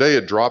very next day,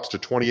 it drops to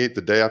 28.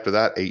 The day after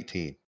that,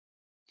 18.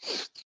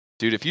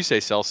 Dude, if you say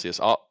Celsius,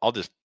 I'll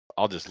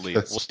just leave.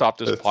 We'll stop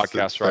this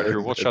podcast right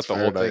here. We'll shut the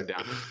whole thing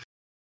down.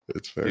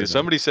 It's fair. Dude,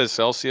 somebody says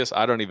Celsius,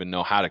 I don't even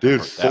know how to.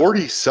 Dude,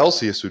 40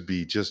 Celsius would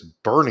be just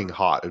burning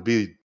hot. It'd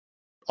be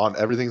on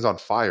everything's on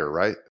fire,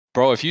 right?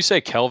 Bro, if you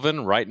say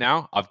Kelvin right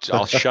now,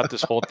 I'll shut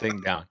this whole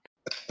thing down.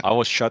 I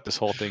will shut this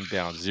whole thing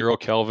down. 0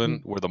 Kelvin,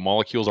 where the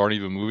molecules aren't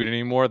even moving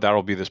anymore.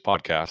 That'll be this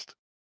podcast.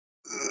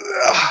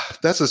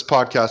 That's this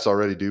podcast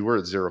already, dude. We're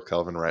at 0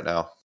 Kelvin right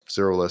now.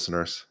 0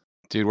 listeners.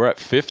 Dude, we're at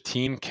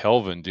 15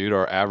 Kelvin, dude.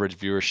 Our average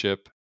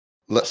viewership,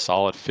 a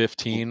solid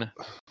 15.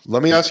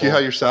 Let me ask you how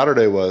your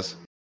Saturday was.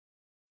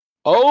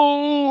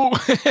 Oh,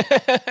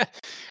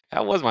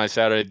 that was my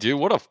Saturday, dude.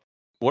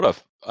 What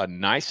a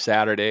nice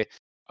Saturday.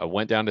 I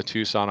went down to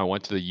Tucson. I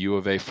went to the U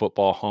of A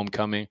football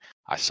homecoming.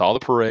 I saw the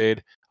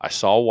parade. I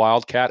saw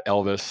Wildcat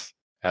Elvis.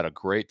 Had a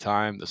great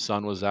time. The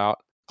sun was out,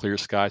 clear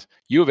skies.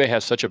 U of A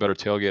has such a better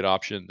tailgate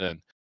option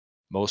than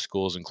most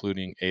schools,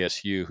 including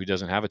ASU, who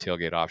doesn't have a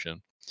tailgate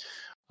option.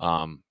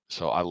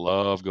 So I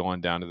love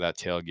going down to that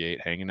tailgate,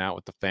 hanging out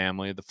with the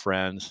family, the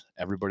friends.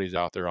 Everybody's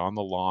out there on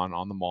the lawn,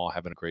 on the mall,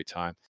 having a great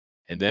time.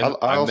 And then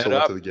I also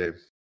went to the game.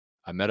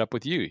 I met up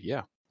with you.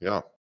 Yeah. Yeah.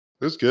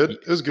 It was good.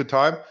 It was a good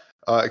time.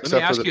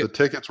 Except for the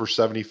tickets were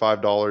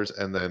 $75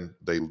 and then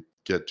they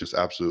get just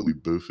absolutely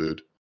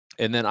boo-fooed.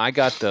 And then I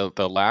got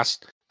the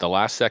last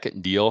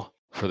second deal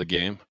for the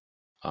game.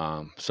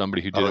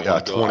 Somebody who didn't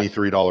want to go.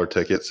 $23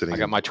 ticket sitting. I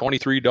got my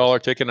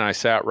 $23 ticket and I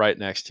sat right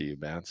next to you,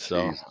 man.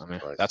 So Jesus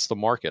Christ. That's the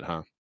market,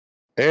 huh?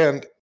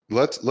 And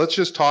let's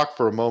just talk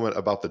for a moment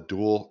about the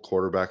dual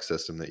quarterback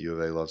system that U of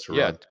A loves to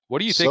run. What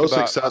do you think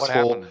about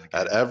successful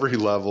at every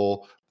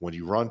level? When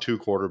you run 2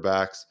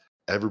 quarterbacks,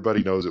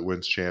 everybody knows it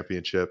wins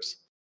championships.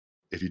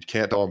 If you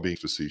can't tell I'm being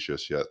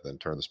facetious yet, then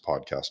turn this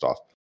podcast off.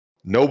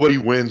 Nobody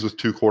wins with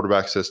 2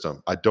 quarterback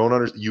system. I don't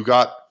understand. You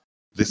got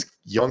this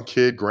young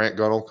kid, Grant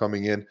Gunnell,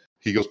 coming in.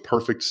 He goes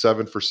perfect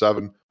 7 for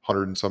 7,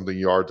 100 and something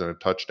yards and a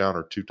touchdown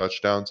or 2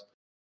 touchdowns.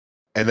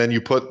 And then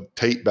you put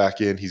Tate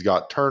back in. He's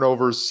got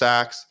turnovers,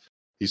 sacks.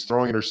 He's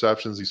throwing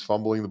interceptions. He's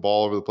fumbling the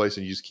ball over the place,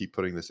 and you just keep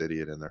putting this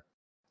idiot in there.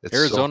 It's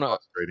Arizona, so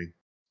frustrating.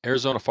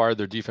 Arizona fired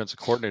their defensive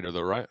coordinator,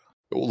 though, right?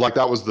 Like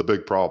that was the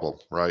big problem,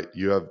 right?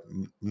 You have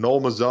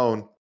Noel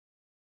Mazzone.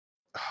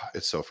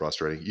 It's so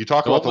frustrating. You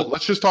talk about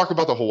let's just talk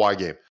about the Hawaii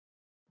game.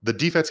 The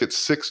defense gets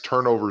 6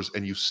 turnovers,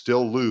 and you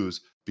still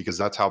lose because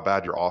that's how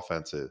bad your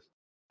offense is.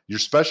 Your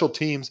special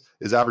teams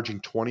is averaging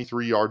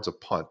 23 yards a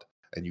punt,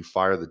 and you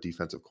fire the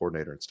defensive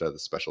coordinator instead of the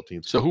special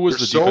teams. So who was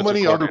There's the defensive so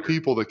many coordinator? other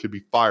people that could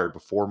be fired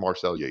before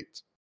Marcel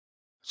Yates.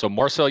 So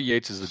Marcel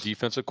Yates is the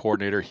defensive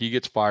coordinator. He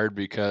gets fired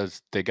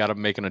because they got to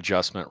make an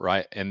adjustment,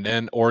 right? And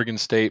then Oregon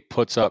State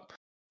puts up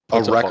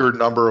a record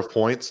number of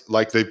points.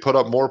 Like they put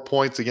up more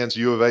points against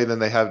U of A than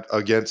they have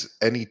against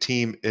any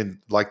team in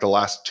like the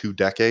last 2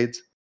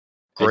 decades.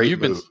 Great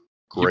move.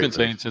 You've been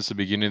saying since the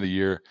beginning of the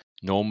year,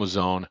 Noel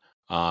Mazzone,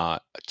 a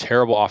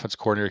terrible offense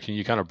coordinator. Can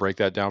you kind of break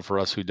that down for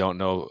us who don't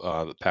know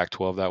the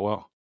Pac-12 that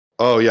well?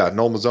 Oh, yeah.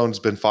 Noel Mazzone's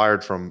been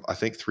fired from, I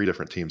think, 3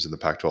 different teams in the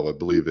Pac-12. I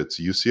believe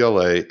it's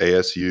UCLA,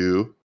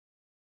 ASU,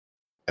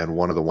 and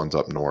one of the ones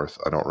up north.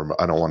 I don't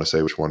want to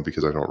say which one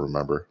because I don't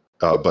remember.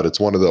 But it's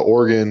one of the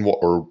Oregon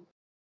or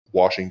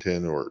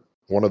Washington or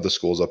one of the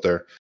schools up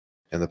there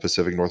in the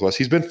Pacific Northwest.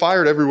 He's been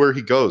fired everywhere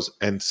he goes,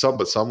 but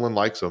Sumlin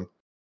likes him.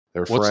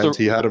 They're friends.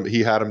 He had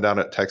him down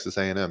at Texas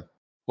A&M.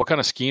 What kind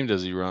of scheme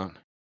does he run?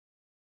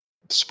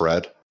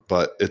 Spread,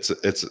 but it's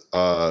is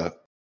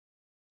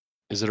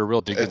it a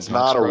real dig? It's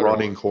not a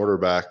running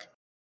quarterback,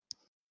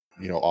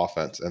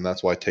 offense, and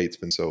that's why Tate's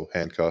been so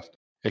handcuffed.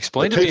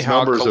 Explain to me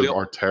how numbers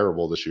are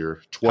terrible this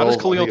year. 12, how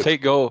does Khalil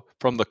Tate go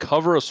from the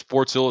cover of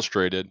Sports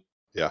Illustrated,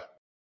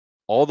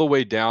 all the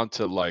way down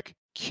to like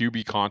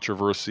QB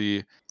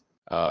controversy?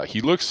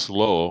 He looks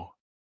slow.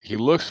 He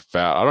looks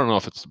fat. I don't know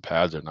if it's the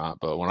pads or not,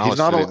 but he's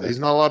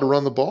not allowed to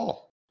run the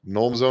ball.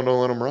 Noel Mazzone don't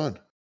let him run.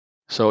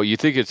 So you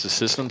think it's a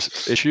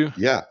systems issue?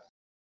 Yeah.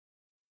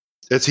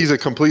 He's a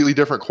completely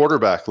different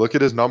quarterback. Look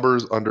at his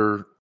numbers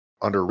under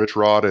Rich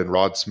Rod and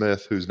Rod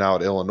Smith, who's now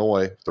at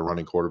Illinois, the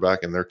running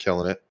quarterback, and they're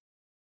killing it.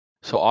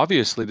 So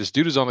obviously, this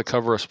dude is on the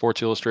cover of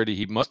Sports Illustrated.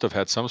 He must have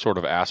had some sort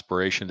of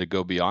aspiration to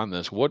go beyond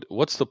this.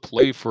 What's the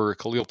play for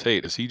Khalil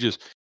Tate? Is he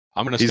just,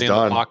 I'm going to stay in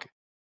the pocket?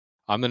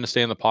 I'm going to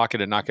stay in the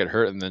pocket and not get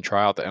hurt and then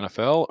try out the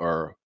NFL?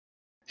 Or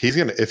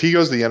if he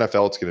goes to the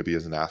NFL, it's going to be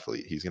as an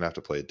athlete. He's going to have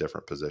to play a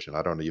different position.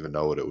 I don't even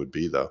know what it would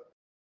be, though.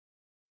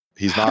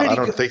 He's not. I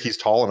don't think he's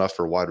tall enough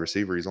for wide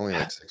receiver. He's only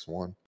like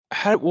 6'1".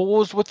 What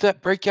was with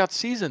that breakout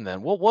season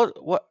then? What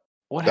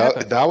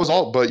happened? That was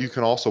all. But you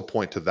can also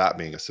point to that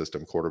being a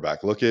system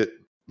quarterback. Look at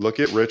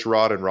Rich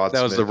Rod and Rod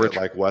Smith at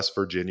like West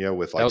Virginia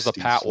with like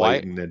Steve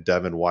Slayton and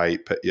Devin White.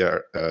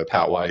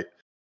 Pat White,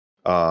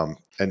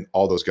 and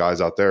all those guys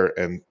out there.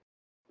 And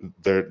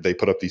they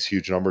put up these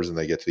huge numbers and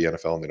they get to the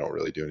NFL and they don't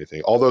really do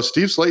anything. Although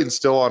Steve Slayton's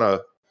still on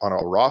a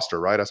roster,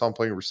 right? I saw him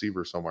playing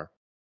receiver somewhere.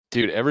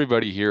 Dude,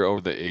 everybody here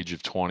over the age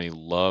of 20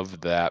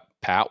 loved that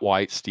Pat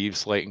White, Steve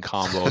Slayton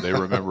combo. They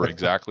remember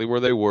exactly where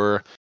they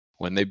were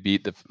when they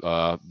beat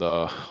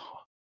the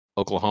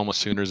Oklahoma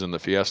Sooners in the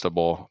Fiesta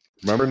Bowl.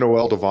 Remember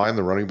Noel Devine,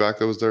 the running back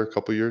that was there a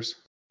couple years?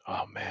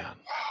 Oh, man. Wow,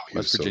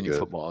 West Virginia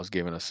football has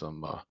given us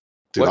some.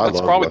 Dude, that's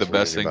probably the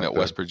best thing that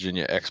West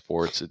Virginia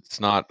exports. It's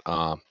not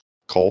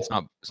Cole.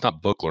 It's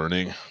not book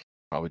learning.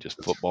 Probably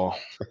just football.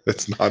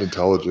 It's not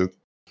intelligent.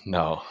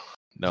 No,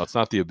 it's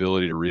not the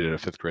ability to read at a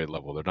 5th grade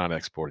level. They're not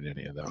exporting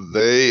any of them.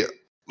 They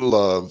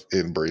love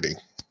inbreeding.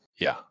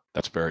 Yeah,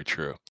 that's very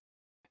true.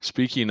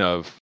 Speaking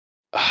of,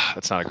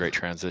 that's not a great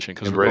transition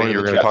because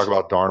you're going to talk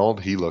about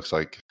Darnold. He looks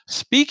like.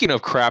 Speaking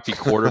of crappy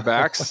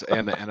quarterbacks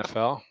and the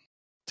NFL,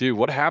 dude,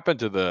 what happened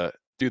to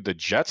the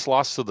Jets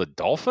lost to the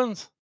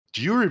Dolphins?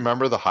 Do you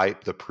remember the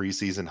hype, the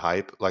preseason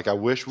hype? Like, I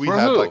wish we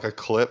had like a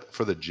clip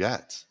for the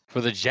Jets.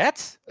 For the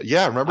Jets?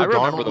 Yeah, remember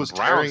Darnold was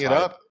tearing it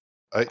up?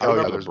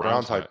 There's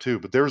Browns hype too,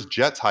 but there was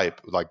Jets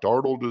hype. Like,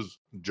 Darnold is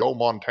Joe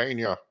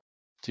Montana.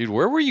 Dude,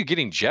 where were you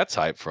getting Jets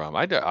hype from?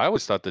 I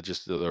always thought that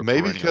just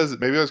maybe it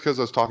was because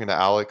I was talking to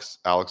Alex.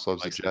 Alex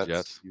loves the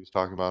Jets. He was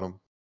talking about him.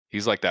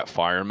 He's like that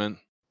fireman.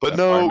 But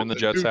fireman the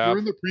Jets have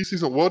during the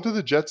preseason. What do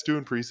the Jets do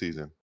in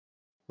preseason?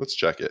 Let's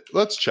check it.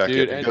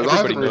 Dude,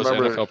 everybody knows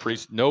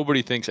NFL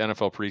nobody thinks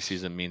NFL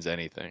preseason means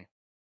anything.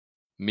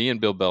 Me and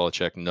Bill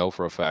Belichick know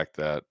for a fact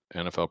that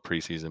NFL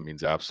preseason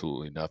means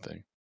absolutely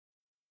nothing.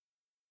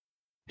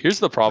 Here's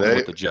the problem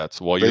with the Jets.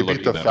 They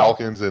beat the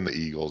Falcons and the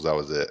Eagles. That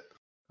was it.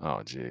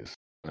 Oh, jeez.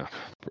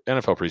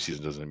 NFL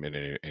preseason doesn't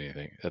mean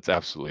anything. That's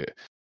absolutely it.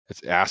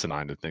 It's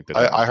asinine to think that.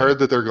 I heard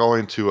that they're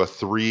going to a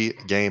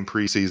 3-game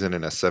preseason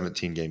and a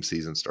 17-game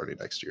season starting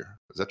next year.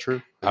 Is that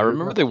true? I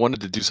remember they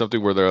wanted to do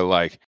something where they're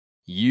like,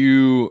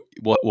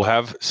 we'll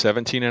have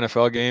 17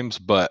 NFL games,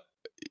 but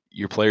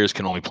your players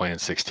can only play in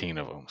 16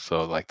 of them.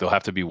 So like they'll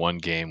have to be one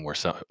game where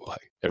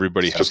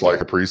everybody has just like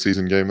a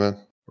preseason game then?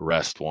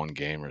 Rest one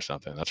game or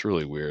something. That's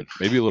really weird.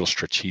 Maybe a little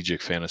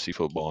strategic fantasy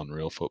football and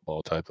real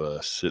football type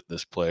of sit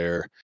this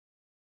player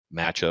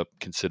matchup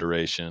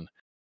consideration.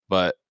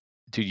 But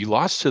dude, you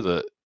lost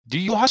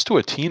to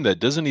a team that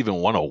doesn't even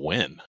want to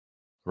win,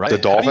 right? The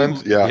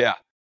Dolphins? Yeah.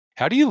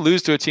 How do you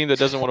lose to a team that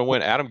doesn't want to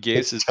win? Adam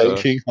Gase is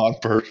taking on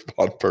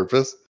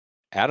purpose.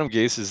 Adam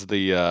Gase is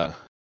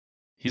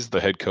he's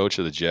the head coach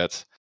of the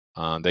Jets.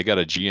 They got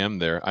a GM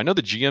there. I know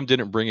the GM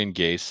didn't bring in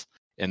Gase,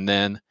 and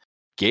then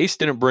Gase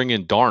didn't bring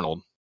in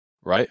Darnold,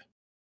 right?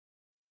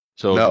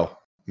 So no.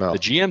 The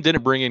GM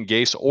didn't bring in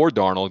Gase or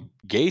Darnold.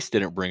 Gase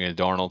didn't bring in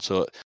Darnold.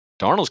 So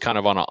Darnold's kind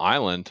of on an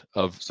island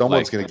of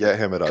someone's going to get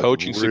him at a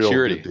coaching real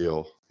security good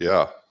deal.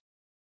 Yeah.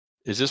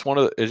 Is this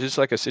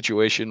like a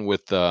situation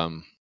with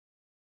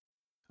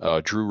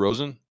Drew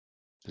Rosen?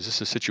 Is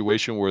this a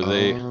situation where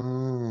they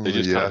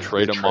just kind of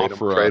trade him off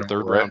for a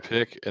 3rd round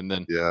pick, and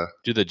then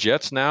do the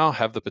Jets now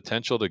have the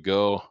potential to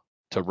go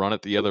to run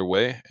it the other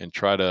way and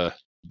try to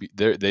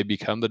they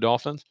become the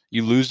Dolphins?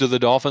 You lose to the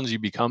Dolphins, you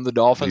become the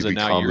Dolphins, and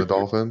now you're the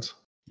Dolphins.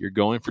 You're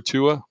going for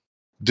Tua.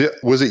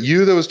 Was it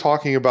you that was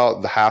talking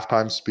about the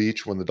halftime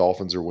speech when the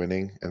Dolphins are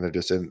winning, and they're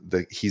just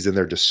he's in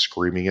there just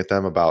screaming at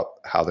them about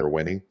how they're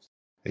winning,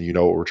 and you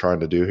know what we're trying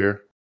to do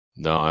here?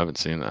 No, I haven't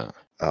seen that.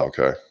 Oh,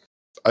 okay.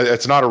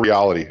 It's not a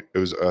reality.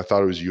 I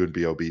thought it was you and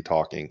Bob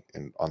talking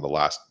on the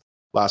last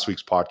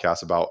week's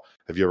podcast about,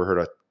 have you ever heard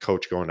a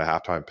coach going to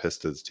halftime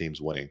pissed his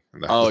team's winning?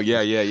 Yeah,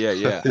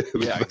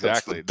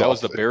 exactly. That was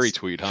the Barry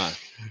tweet, huh?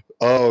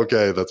 Oh,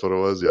 okay, that's what it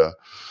was. Yeah,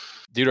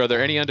 dude. Are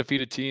there any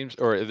undefeated teams,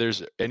 or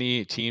there's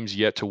any teams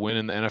yet to win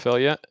in the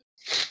NFL yet?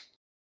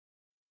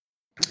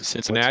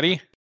 Cincinnati.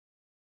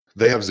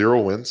 They have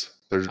 0 wins.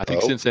 I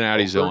think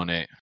Cincinnati's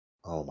 0-8.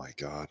 Oh my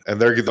god!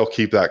 And they'll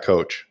keep that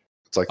coach.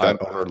 It's like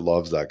that owner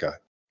loves that guy.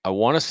 I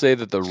want to say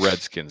that the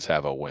Redskins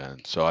have a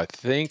win. So I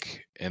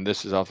think, and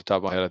this is off the top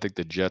of my head, I think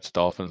the Jets,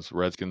 Dolphins,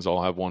 Redskins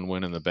all have 1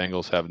 win and the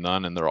Bengals have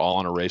none, and they're all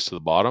in a race to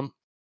the bottom.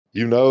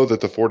 You know that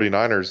the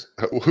 49ers,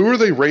 who are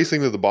they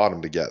racing to the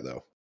bottom to get,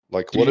 though?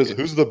 Like,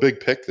 who's the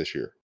big pick this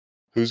year?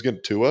 Who's going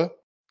to Tua?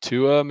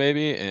 Tua,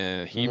 maybe,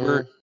 and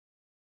Hebert,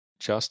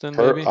 Justin,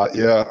 maybe?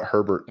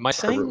 Herbert. Am I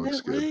saying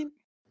that right?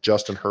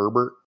 Justin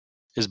Herbert.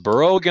 Is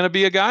Burrow going to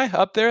be a guy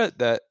up there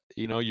that,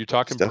 you're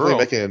talking He's definitely Burrow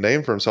making a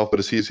name for himself,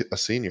 but is he a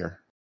senior?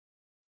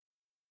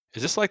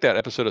 Is this like that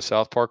episode of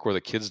South Park where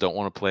the kids don't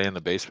want to play in the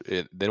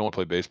they don't want to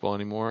play baseball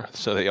anymore,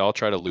 so they all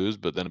try to lose,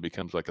 but then it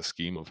becomes like a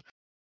scheme of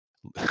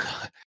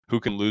who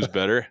can lose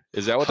better?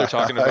 Is that what they're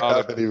talking about? I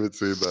haven't even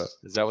seen that.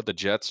 Is that what the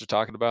Jets are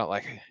talking about?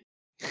 Like,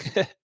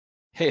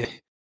 hey,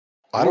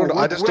 I don't know.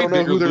 I just don't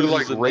know who they're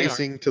like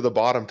racing to the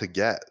bottom to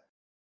get.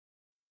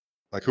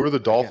 Like, who are the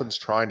Dolphins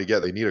trying to get?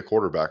 They need a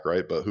quarterback,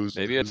 right? But who's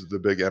the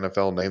big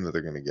NFL name that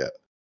they're going to get?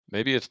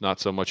 Maybe it's not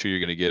so much who you're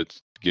going to get;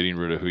 it's getting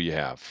rid of who you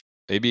have.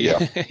 Maybe,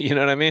 you know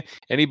what I mean?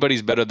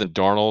 Anybody's better than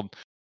Darnold,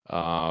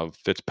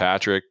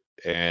 Fitzpatrick,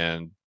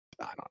 and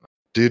I don't know.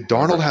 Dude,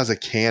 Darnold has a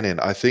cannon.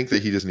 I think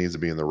that he just needs to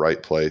be in the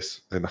right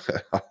place. And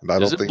I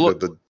don't think that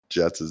the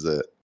Jets is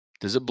it.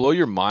 Does it blow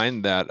your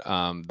mind that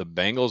the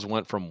Bengals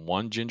went from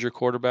one ginger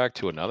quarterback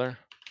to another?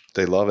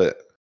 They love it.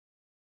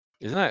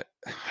 Isn't that?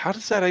 How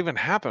does that even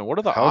happen? What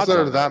are the How's odds?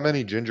 there that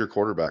many ginger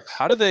quarterbacks?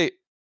 How do they?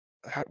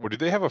 Do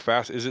they have a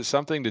fast? Is it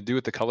something to do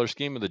with the color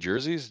scheme of the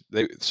jerseys?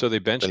 They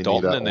bench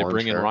Dalton and they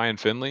bring in Ryan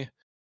Finley.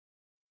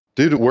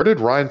 Dude, where did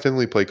Ryan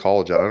Finley play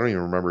college at? I don't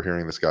even remember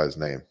hearing this guy's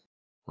name.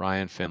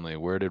 Ryan Finley.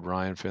 Where did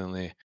Ryan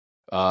Finley?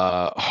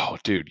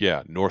 Dude,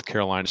 yeah, North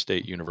Carolina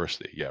State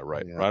University. Yeah,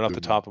 right. Yeah, right off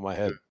the top of my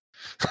head.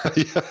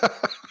 Yeah.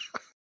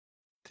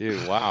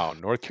 Dude, wow.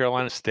 North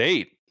Carolina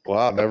State.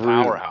 Wow, never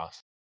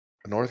powerhouse.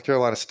 North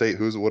Carolina State.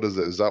 What is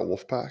it? Is that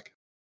Wolfpack?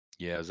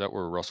 Yeah, is that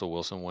where Russell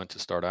Wilson went to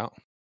start out?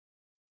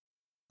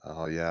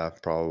 Oh yeah,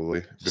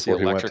 probably. Before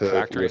he went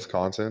to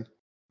Wisconsin.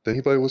 Did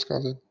he play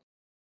Wisconsin?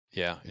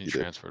 Yeah, he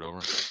transferred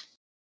over.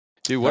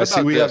 Dude, what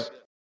about this?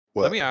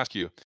 Let me ask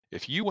you,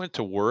 if you went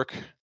to work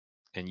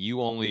and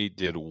you only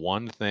did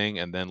one thing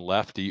and then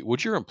left,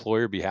 would your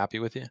employer be happy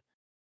with you?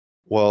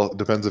 Well, it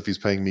depends if he's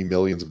paying me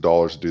millions of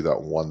dollars to do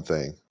that one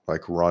thing,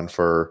 like run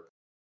for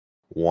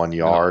 1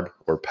 yard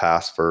or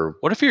pass for.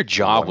 What if your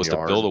job was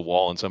to build a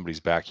wall in somebody's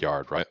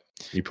backyard, right?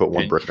 You put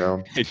one brick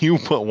down? And you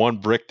put one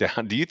brick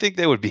down. Do you think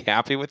they would be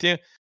happy with you?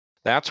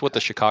 That's what the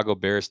Chicago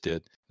Bears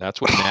did. That's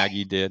what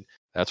Nagy did.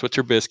 That's what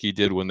Trubisky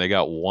did when they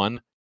got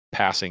one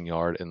passing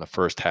yard in the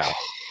first half.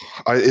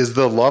 Is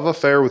the love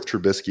affair with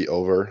Trubisky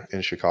over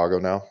in Chicago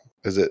now?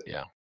 Is it?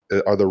 Yeah.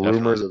 Are the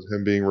rumors of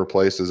him being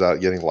replaced, is that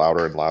getting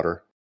louder and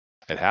louder?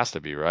 It has to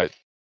be, right?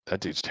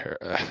 That dude's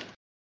terrible.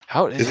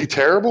 Is he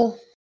terrible?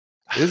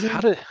 Is he?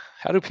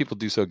 How do people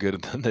do so good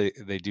and then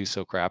they do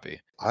so crappy?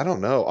 I don't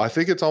know. I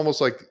think it's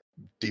almost like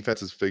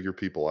defenses figure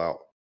people out.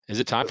 Is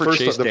it time for Chase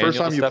Daniel to step up? The first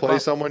time you play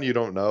someone, you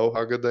don't know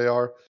how good they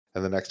are,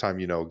 and the next time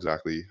you know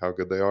exactly how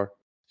good they are.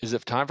 Is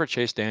it time for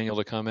Chase Daniel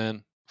to come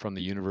in from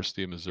the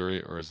University of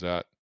Missouri, or is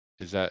that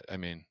I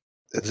mean,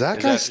 is that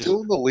guy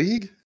still in the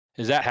league?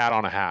 Is that hat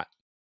on a hat?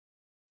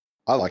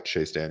 I like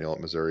Chase Daniel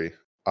at Missouri.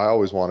 I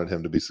always wanted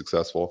him to be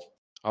successful.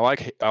 I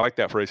like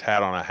that phrase,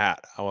 hat on a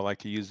hat. I would like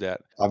to use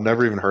that. I've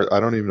never even heard. I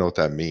don't even know what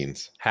that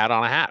means. Hat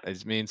on a hat.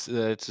 It means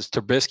it's just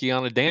Trubisky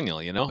on a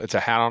Daniel. You know, it's a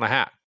hat on a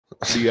hat.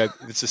 So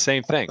it's the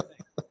same thing,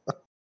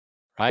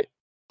 right?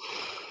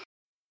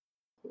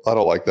 I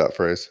don't like that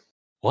phrase.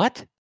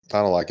 What?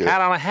 I don't like it.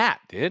 Hat on a hat,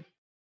 dude.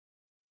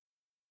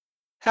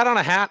 Hat on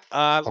a hat.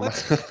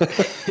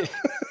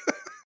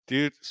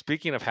 Dude,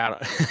 speaking of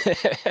hat.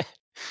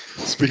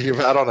 Speaking of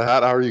hat on a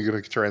hat, how are you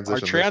going to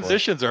transition? Our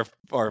transitions are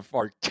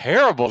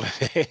terrible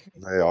today.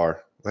 They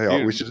are.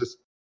 Dude. We should just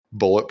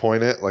bullet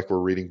point it like we're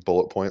reading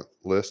bullet point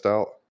list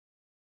out.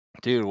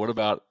 Dude, what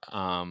about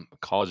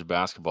college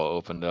basketball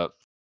opened up?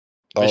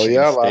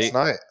 Michigan State. Last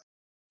night.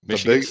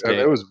 Michigan State. And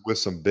it was with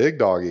some big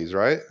doggies,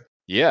 right?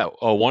 Yeah,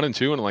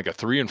 1-2 and like a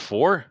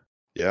 3-4.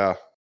 Yeah,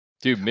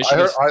 dude.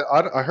 Michigan.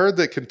 I heard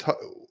that Kentucky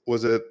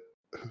was it.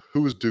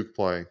 Who was Duke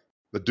playing?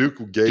 The Duke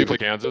played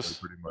Kansas.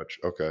 Pretty much.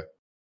 Okay.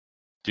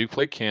 Duke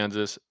played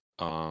Kansas.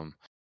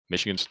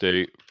 Michigan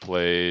State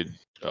played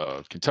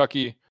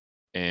Kentucky,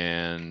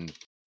 and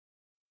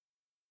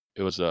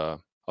it was a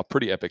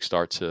pretty epic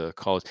start to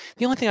college.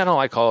 The only thing I don't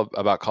like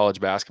about college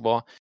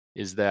basketball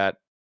is that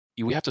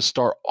we have to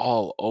start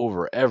all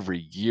over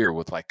every year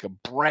with like a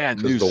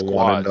brand new squad.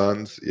 One and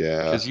dones,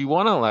 yeah. Because you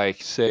want to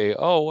like say,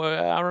 "Oh,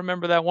 I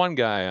remember that one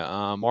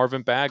guy,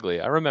 Marvin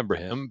Bagley. I remember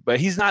him," but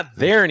he's not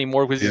there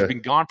anymore because he's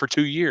been gone for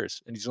 2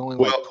 years, and he's only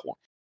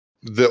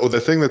The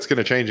thing that's going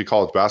to change in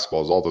college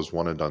basketball is all those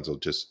one and dones will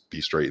just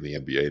be straight in the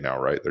NBA now,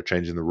 right? They're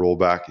changing the rule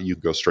back. You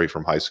go straight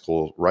from high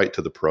school right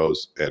to the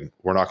pros, and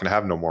we're not going to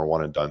have no more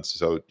one and dones.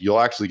 So you'll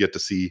actually get to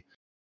see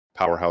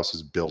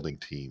powerhouses building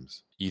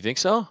teams. You think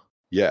so?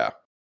 Yeah.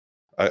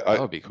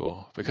 That would be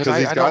cool because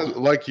these guys,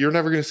 like, you're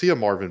never going to see a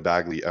Marvin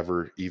Bagley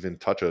ever even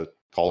touch a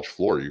college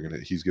floor.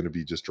 He's going to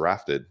be just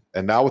drafted.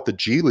 And now with the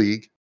G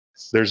League,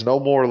 there's no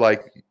more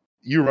like,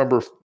 you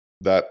remember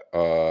that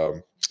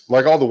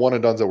like all the one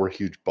and dones that were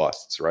huge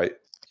busts, right?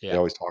 Yeah. They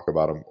always talk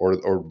about them, or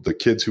the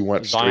kids who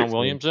went Zion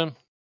Williamson.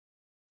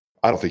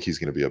 I don't think he's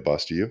going to be a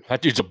bust. Do you?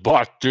 That dude's a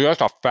bust, dude.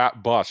 That's a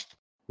fat bust.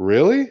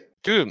 Really,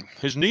 dude?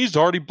 His knee's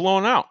already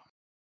blown out.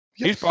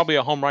 Yes. He's probably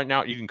at home right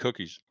now eating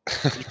cookies.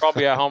 He's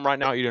probably at home right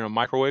now eating a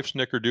microwave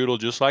snickerdoodle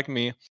just like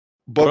me.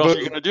 But what else are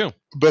you going to do?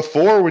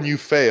 When you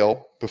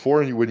fail in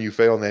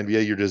the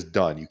NBA, you're just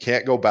done. You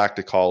can't go back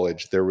to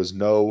college. There was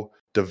no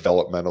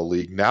developmental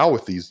league. Now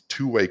with these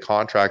two-way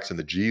contracts in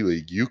the G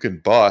League, you can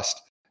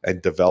bust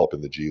and develop in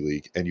the G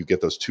League. And you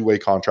get those two-way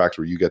contracts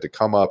where you get to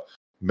come up,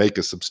 make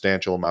a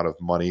substantial amount of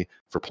money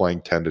for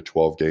playing 10 to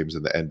 12 games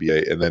in the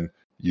NBA, and then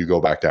you go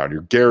back down.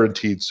 You're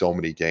guaranteed so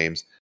many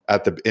games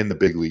in the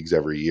big leagues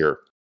every year.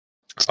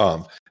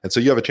 And so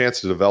you have a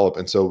chance to develop.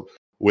 And so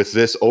with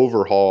this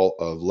overhaul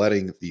of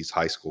letting these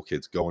high school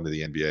kids go into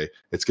the NBA,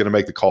 it's going to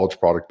make the college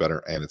product better,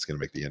 and it's going to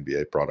make the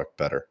NBA product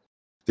better.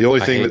 The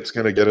only thing that's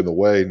going to get in the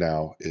way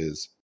now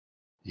is,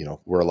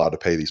 we're allowed to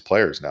pay these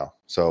players now.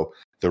 So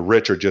the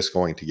rich are just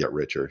going to get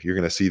richer. You're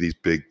going to see these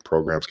big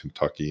programs,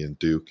 Kentucky and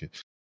Duke,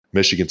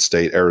 Michigan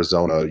State,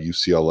 Arizona,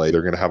 UCLA.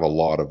 They're going to have a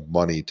lot of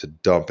money to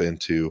dump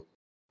into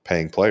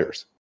paying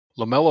players.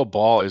 LaMelo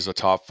Ball is a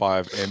top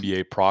 5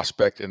 NBA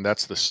prospect, and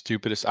that's the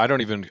stupidest. I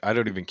don't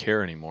even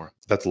care anymore.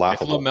 That's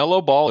laughable. If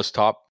LaMelo Ball is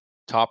top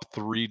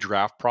 3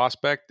 draft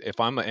prospect, if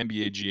I'm an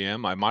NBA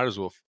GM, I might as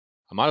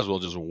well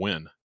just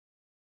win.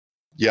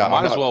 Yeah, I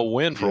might as well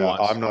win for once.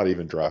 I'm not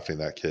even drafting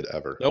that kid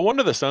ever. No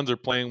wonder the Suns are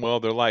playing well.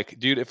 They're like,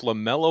 dude, if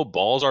LaMelo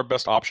Ball's our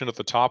best option at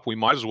the top, we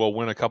might as well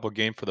win a couple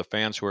games for the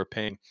fans who are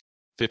paying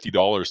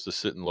 $50 to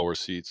sit in lower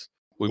seats.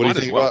 What do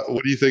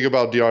you think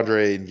about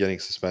DeAndre Ayton getting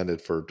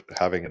suspended for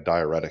having a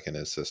diuretic in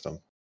his system?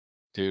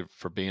 Dude,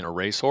 for being a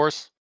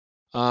racehorse?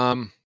 I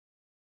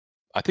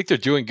think they're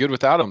doing good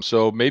without him.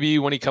 So maybe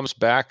when he comes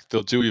back,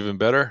 they'll do even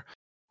better.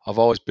 I've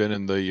always been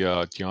in the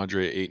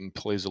DeAndre Ayton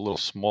plays a little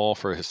small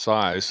for his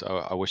size.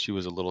 I wish he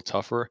was a little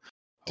tougher.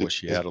 I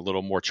wish he had a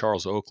little more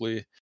Charles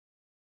Oakley.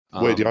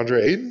 Wait,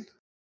 DeAndre Ayton?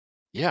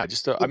 Yeah,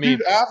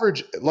 dude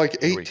average like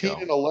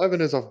 18 and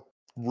 11 as a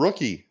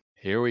rookie.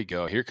 Here we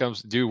go. Here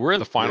comes, dude. We're in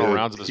the final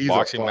rounds of this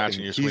boxing match,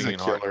 and you're swinging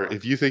hard.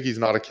 If you think he's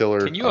not a killer,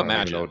 can you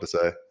imagine? I don't know what to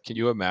say. Can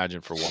you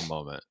imagine for one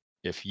moment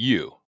if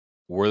you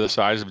were the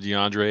size of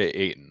DeAndre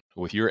Ayton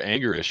with your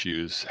anger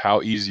issues, how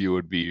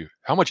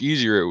much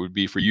easier it would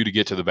be for you to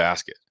get to the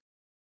basket?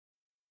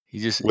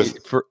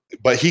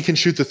 But he can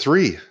shoot the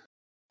three.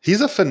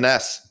 He's a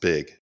finesse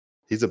big.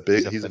 He's a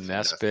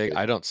finesse big.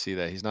 I don't see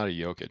that. He's not a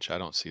Jokic. I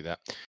don't see that.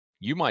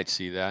 You might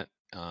see that.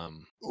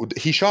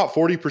 He shot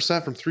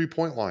 40% from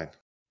 3-point line.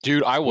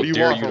 Dude, I will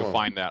dare you to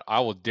find that. I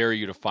will dare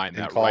you to find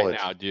that right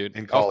now,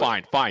 dude. Oh,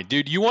 fine.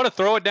 Dude, you want to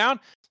throw it down?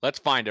 Let's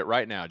find it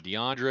right now.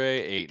 DeAndre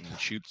Ayton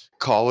shoots.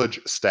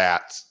 College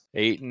stats.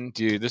 Ayton,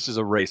 dude, this is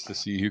a race to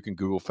see who can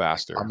Google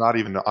faster. I'm not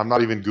even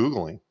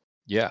Googling.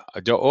 Yeah. I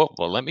don't. Oh,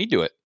 well, let me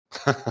do it.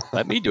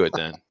 Let me do it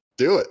then.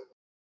 Do it.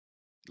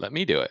 Let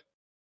me do it.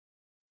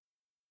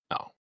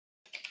 No.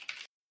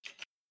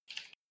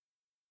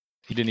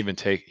 He didn't even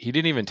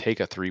take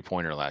a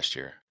 3-pointer last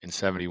year in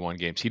 71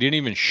 games. He didn't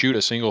even shoot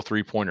a single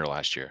 3-pointer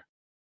last year.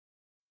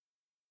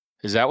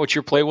 Is that what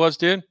your play was,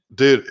 dude?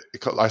 Dude,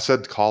 I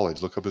said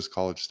college. Look up his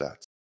college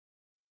stats.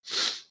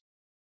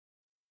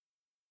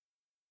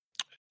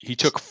 He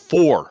took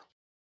 4.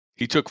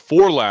 He took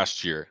 4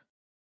 last year.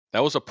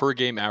 That was a per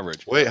game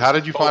average. Wait, how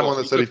did you find one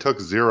that said he took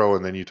 0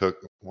 and then you took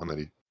one that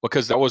he...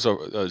 Because that was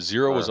a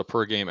 0 was a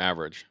per game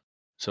average.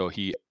 So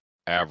he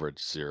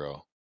averaged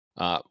 0.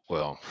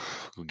 Well,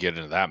 we'll get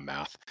into that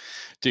math.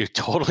 Dude,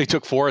 totally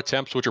took 4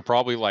 attempts, which are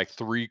probably like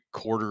 3/4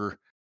 court.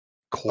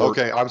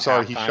 Okay, I'm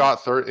sorry. He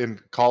shot in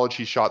college.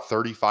 He shot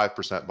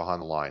 35%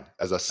 behind the line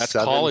as a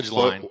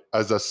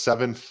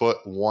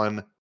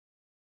 7'1"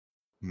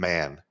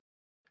 man.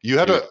 You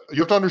have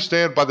to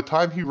understand. By the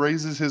time he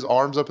raises his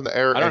arms up in the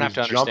air, and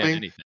he's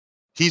jumping,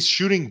 he's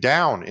shooting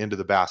down into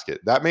the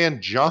basket. That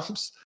man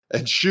jumps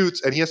and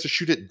shoots, and he has to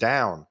shoot it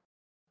down.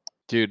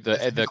 Dude,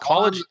 the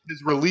college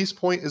his release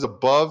point is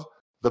above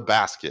the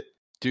basket.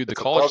 Dude, the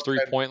college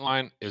 3-point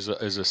line is a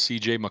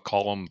CJ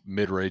McCollum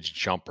mid-range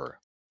jumper.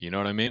 You know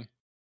what I mean?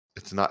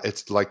 It's not.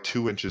 It's like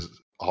 2 inches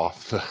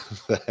off the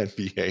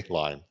NBA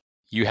line.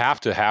 You have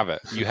to have it.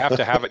 You have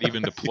to have it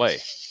even to play.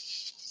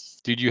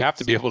 Dude, you have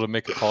to be able to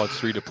make a college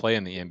 3 to play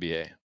in the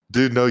NBA.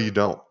 Dude, no, you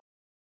don't.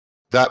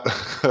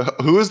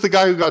 Who is the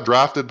guy who got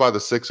drafted by the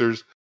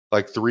Sixers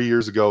like 3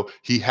 years ago?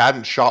 He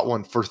hadn't shot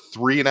one for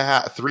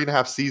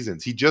 3.5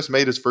 seasons. He just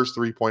made his first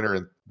 3-pointer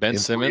in Ben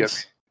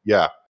Simmons.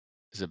 Yeah.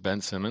 Is it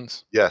Ben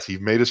Simmons? Yes, he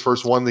made his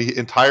first one. The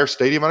entire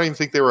stadium, I don't even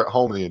think they were at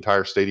home. The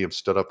entire stadium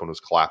stood up and was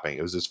clapping.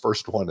 It was his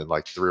first one in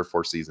like 3 or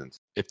 4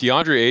 seasons. If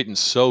DeAndre Ayton's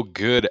so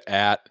good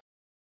at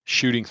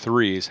shooting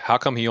threes, how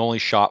come he only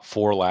shot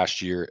 4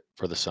 last year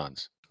for the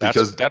Suns?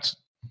 Because the end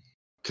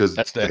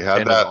of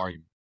the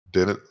argument.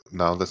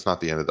 No, that's not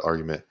the end of the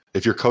argument.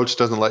 If your coach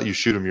doesn't let you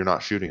shoot him, you're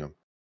not shooting him.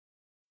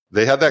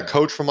 They had that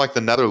coach from like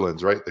the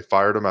Netherlands, right? They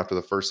fired him after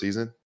the first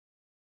season.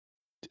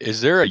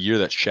 Is there a year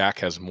that Shaq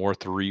has more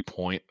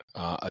 3-point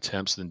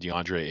attempts than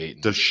DeAndre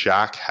Ayton? Does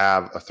Shaq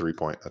have a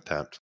 3-point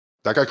attempt?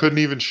 That guy couldn't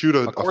even shoot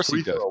a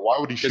free throw. Why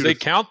would he shoot? Because they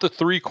count the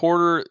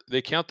 3/4.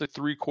 They count the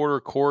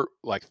 3/4 court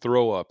like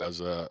throw up as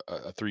a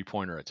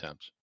 3-pointer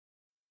attempt.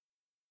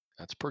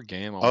 That's per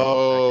game.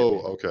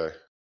 Okay.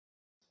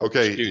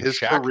 Dude, his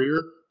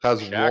career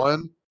has Shaq?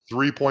 1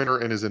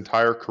 3-pointer in his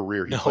entire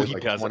career. He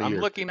doesn't. I'm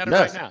looking at it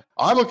right now.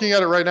 I'm looking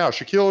at it right now.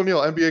 Shaquille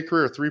O'Neal, NBA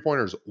career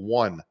 3-pointers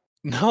 1.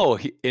 No,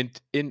 come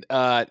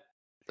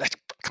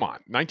on,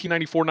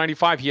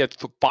 1994-95, he had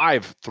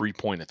 5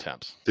 3-point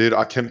attempts. Dude,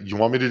 you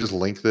want me to just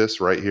link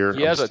this right here?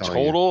 He has a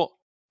total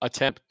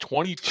attempt,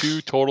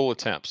 22 total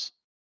attempts.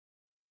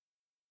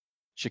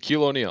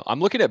 Shaquille O'Neal. I'm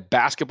looking at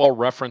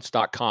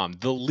basketballreference.com,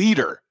 the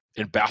leader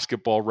in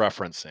basketball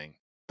referencing.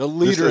 The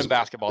leader in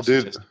basketball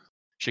statistics.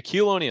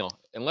 Shaquille O'Neal.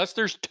 Unless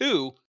there's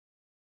 2.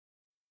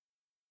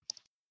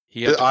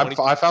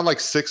 I found like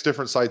 6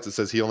 different sites that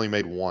says he only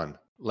made 1.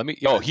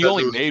 He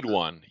only made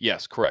 1.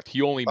 Yes, correct.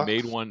 He only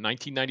made 1.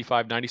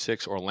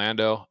 1995-96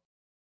 Orlando.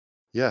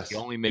 Yes. He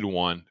only made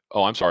 1.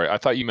 Oh, I'm sorry. I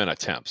thought you meant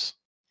attempts.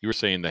 You were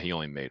saying that he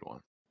only made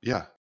 1.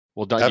 Yeah.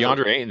 Well,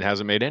 DeAndre Ayton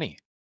hasn't made any.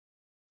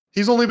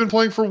 He's only been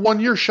playing for 1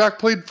 year. Shaq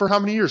played for how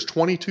many years?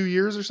 22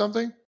 years or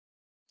something?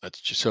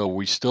 So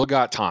we still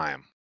got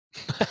time.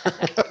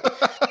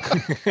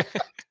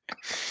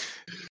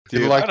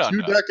 Dude, in like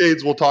 2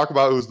 decades, we'll talk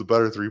about who's the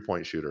better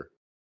 3-point shooter.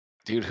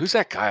 Dude, who's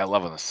that guy I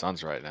love on the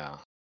Suns right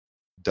now?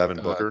 Devin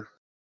Booker?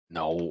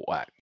 No,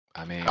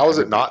 I mean, how is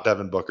it not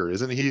Devin Booker?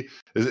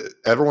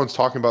 Everyone's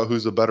talking about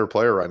who's the better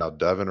player right now,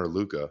 Devin or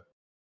Luka?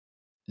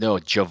 No,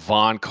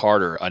 Javon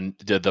Carter,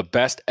 the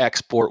best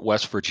export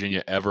West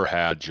Virginia ever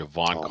had.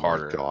 Javon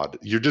Carter. Oh my God,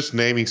 you're just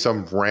naming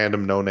some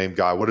random no-name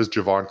guy. What does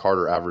Javon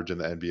Carter average in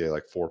the NBA?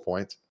 Like 4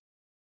 points?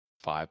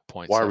 5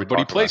 points. Why are we? But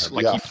he plays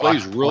like he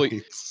plays really.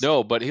 Points.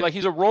 No, but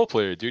he's a role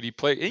player, dude. He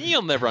plays, and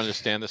you'll never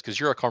understand this because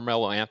you're a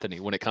Carmelo Anthony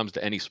when it comes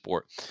to any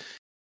sport.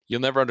 You'll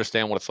never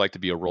understand what it's like to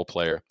be a role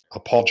player.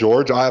 Paul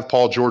George? I have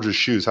Paul George's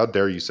shoes. How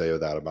dare you say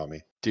that about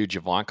me? Dude,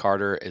 Javon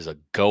Carter is a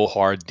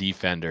go-hard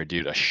defender,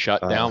 dude. A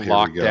shutdown,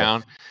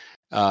 lockdown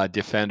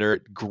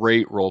defender.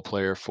 Great role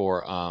player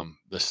for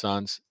the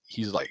Suns.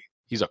 He's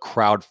a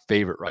crowd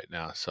favorite right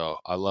now. So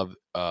I love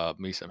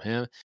me some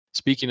him.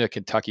 Speaking of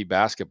Kentucky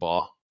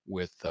basketball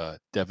with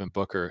Devin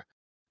Booker,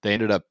 they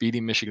ended up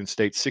beating Michigan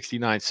State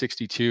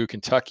 69-62.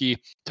 Kentucky,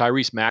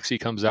 Tyrese Maxey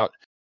comes out.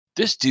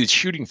 This dude's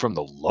shooting from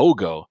the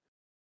logo.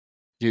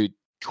 Dude,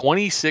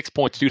 26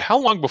 points. Dude, how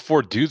long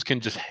before dudes can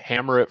just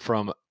hammer it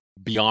from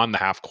beyond the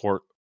half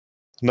court?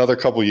 Another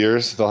couple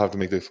years, they'll have to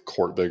make the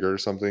court bigger or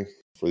something.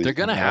 They're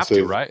going to have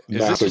to, right?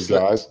 Is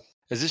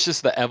this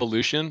just the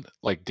evolution?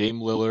 Like Dame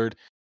Lillard,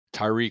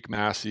 Tyreek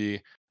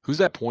Maxey. Who's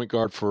that point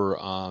guard for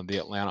the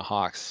Atlanta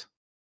Hawks?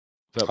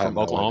 Is that from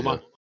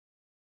Oklahoma?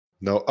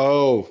 No.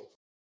 Oh.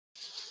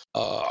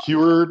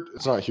 Heward.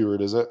 It's not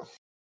Heward, is it?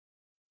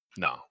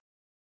 No.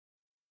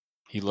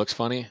 He looks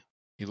funny.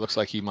 He looks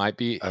like he might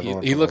be.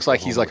 He looks like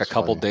he's like a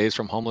couple days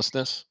from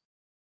homelessness.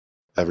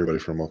 Everybody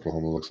from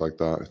Oklahoma looks like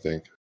that, I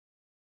think.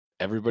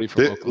 Everybody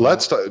from Oklahoma.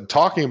 Let's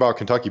talking about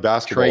Kentucky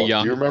basketball. Trae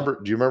Young. Do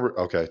you remember?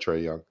 Okay,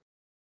 Trae Young.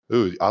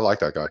 Ooh, I like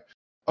that guy.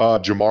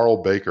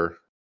 Jamarl Baker.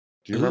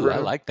 Do you remember? I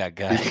like that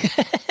guy.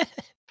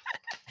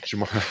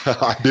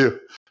 I do.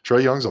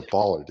 Trae Young's a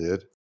baller,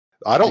 dude.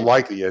 I don't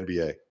like the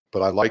NBA,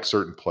 but I like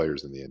certain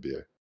players in the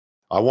NBA.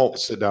 I won't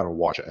sit down and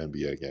watch an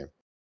NBA game.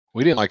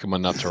 We didn't like him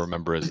enough to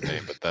remember his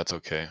name, but that's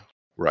okay.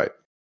 Right.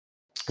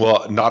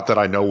 Well, not that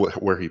I know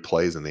where he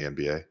plays in the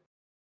NBA.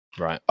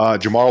 Right.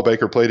 Jamarl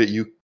Baker played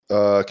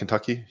at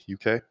Kentucky,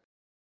 UK.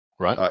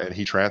 Right. And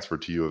he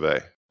transferred to U of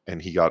A,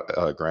 and he got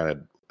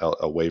granted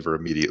a waiver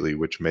immediately,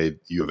 which made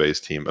U of A's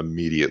team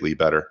immediately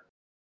better.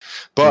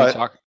 But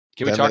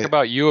can we talk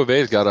about U of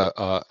A's got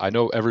I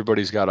know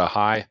everybody's got a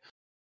high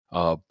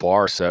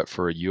bar set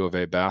for U of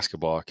A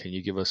basketball. Can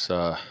you give us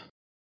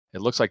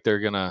it looks like they're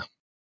going to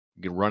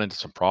run into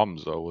some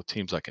problems, though, with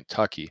teams like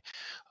Kentucky.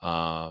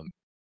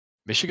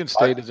 Michigan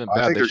State isn't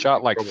bad. They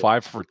shot like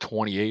 5 for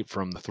 28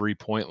 from the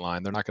 3-point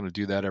line. They're not going to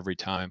do that every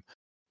time.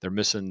 They're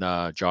missing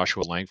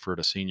Joshua Langford,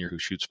 a senior who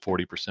shoots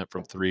 40%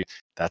 from 3.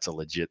 That's a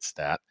legit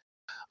stat.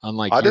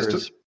 Unlike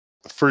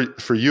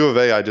for U of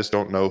A, I just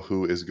don't know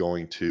who is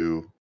going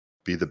to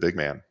be the big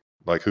man.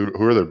 Like who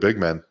are their big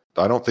men?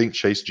 I don't think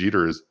Chase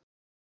Jeter is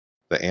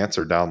the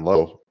answer down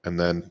low. And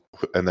then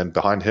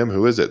behind him,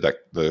 who is it?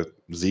 The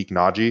Zeke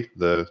Naji,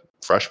 the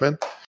freshman.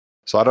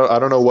 So I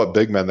don't know what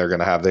big men they're going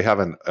to have. They have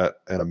an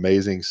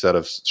amazing set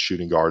of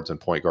shooting guards and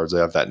point guards. They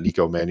have that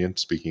Nico Mannion.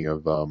 Speaking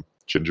of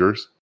gingers,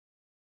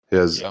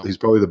 he's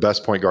probably the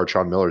best point guard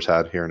Sean Miller's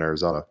had here in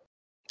Arizona.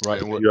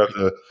 Right.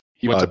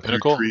 He went to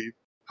Pinnacle.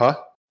 Huh?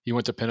 He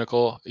went to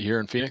Pinnacle here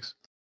in Phoenix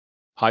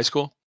High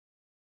School.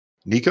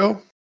 Nico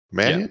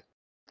Mannion.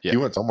 Yeah. He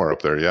went somewhere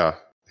up there. Yeah.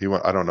 He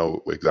went. I don't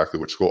know exactly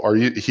which school.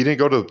 He didn't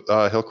go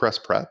to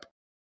Hillcrest Prep?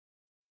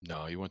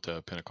 No, he went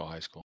to Pinnacle High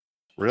School.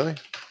 Really?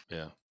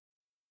 Yeah.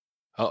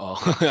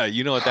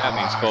 You know what that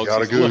means, folks.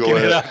 Gotta Google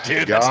it. Up,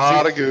 dude.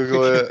 Gotta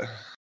Google it.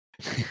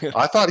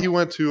 I thought he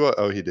went to.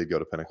 He did go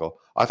to Pinnacle.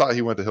 I thought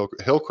he went to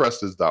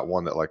Hillcrest. Is that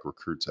one that like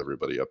recruits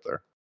everybody up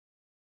there?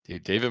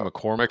 Dude, David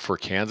McCormick for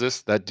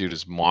Kansas. That dude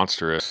is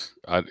monstrous.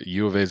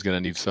 U of A is going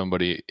to need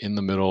somebody in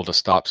the middle to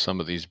stop some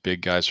of these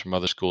big guys from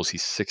other schools.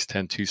 He's 6'10",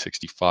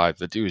 265.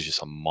 The dude is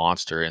just a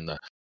monster in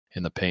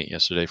the paint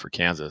yesterday for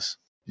Kansas.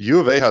 U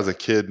of A has a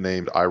kid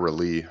named Ira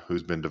Lee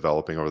who's been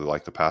developing over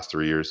the past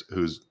 3 years.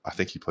 I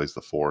think he plays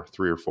the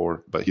 3 or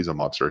 4, but he's a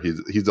monster.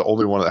 He's the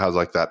only one that has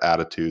like that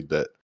attitude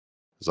that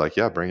is like,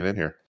 yeah, bring it in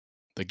here.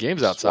 The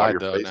game's outside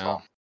though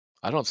now.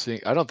 I don't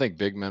think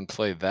big men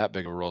play that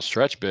big of a role.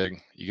 Stretch big,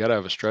 you got to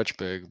have a stretch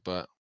big,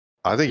 but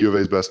I think U of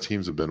A's best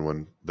teams have been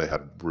when they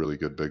had really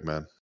good big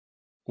men.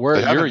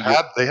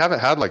 They haven't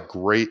had like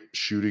great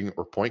shooting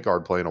or point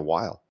guard play in a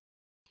while.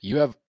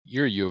 You're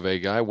a U of A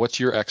guy. What's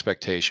your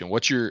expectation?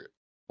 What's your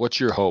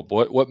hope?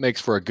 What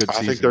makes for a good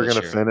season? I think they're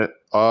going to finish.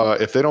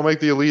 If they don't make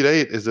the Elite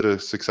Eight, is it a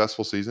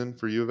successful season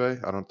for U of A?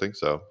 I don't think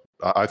so.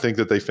 I think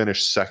that they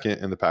finish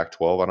second in the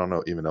Pac-12. I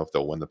don't even know if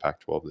they'll win the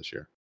Pac-12 this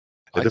year.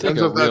 I think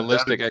a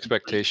realistic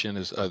expectation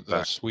is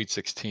a Sweet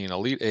 16.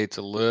 Elite Eight's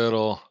a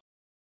little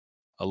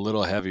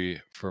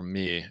heavy for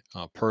me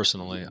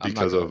personally.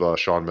 Because of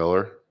Sean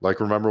Miller.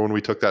 Like, remember when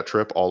we took that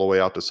trip all the way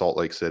out to Salt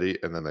Lake City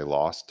and then they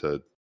lost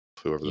to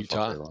whoever the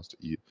fuck they lost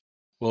to?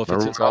 Well, if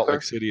Remember it's in we got Salt there?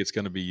 Lake City, it's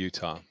going to be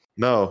Utah.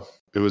 No,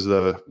 it was we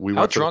How went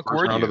for the drunk first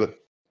were round you? of the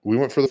we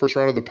went for the first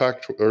round of the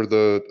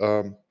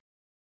the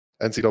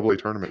NCAA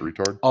tournament,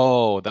 retard.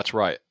 Oh, that's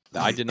right.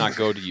 I did not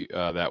go to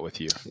that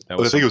with you. That But I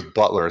was think it was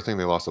Butler. I think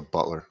they lost to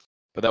Butler.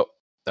 but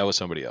that was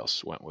somebody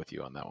else went with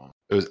you on that one.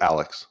 It was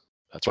Alex.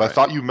 That's But right. I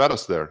thought you met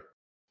us there.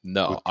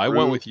 No, I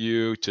went with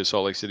you to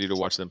Salt Lake City to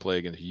watch them play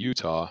against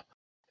Utah,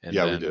 and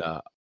Yeah, then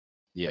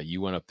we did. you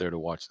went up there to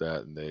watch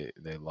that, and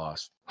they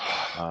lost.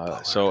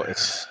 Butler, So man.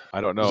 I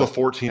don't It know. was a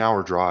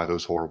 14-hour drive. It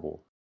was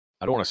horrible.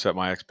 I don't want to set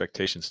my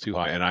expectations too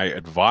high, and I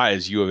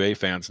advise U of A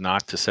fans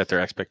not to set their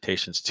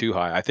expectations too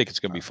high. I think it's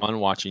going to be fun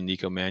watching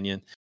Nico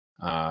Mannion.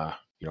 Run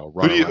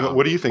around.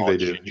 What do you think they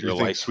do? college Do you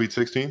think Sweet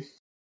 16?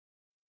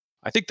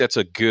 I think that's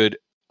a good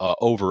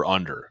over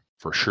under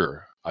for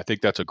sure. I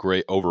think that's a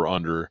great over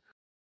under,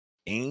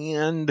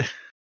 and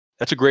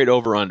that's a great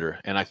over under.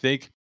 And I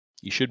think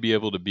you should be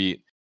able to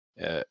beat.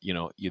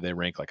 They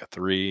rank like a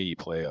 3. You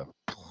play a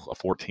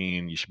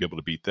 14. You should be able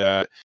to beat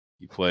that.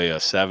 You play a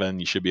 7.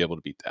 You should be able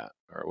to beat that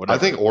or whatever.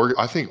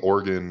 I think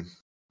Oregon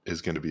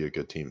is going to be a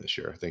good team this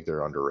year. I think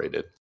they're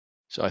underrated.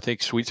 So I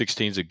think Sweet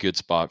 16 is a good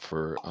spot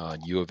for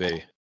U of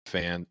A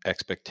fan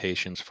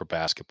expectations for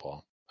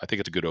basketball. I think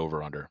it's a good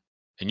over under.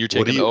 And you're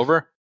taking the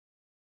over?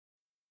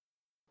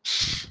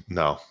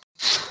 No.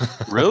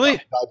 Really?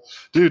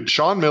 Dude,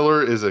 Sean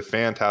Miller is a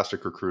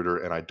fantastic recruiter,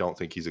 and I don't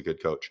think he's a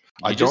good coach.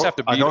 I don't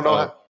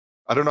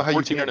know how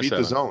you can't beat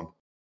the zone.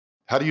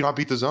 How do you not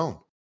beat the zone?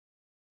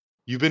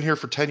 You've been here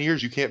for 10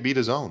 years. You can't beat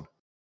a zone.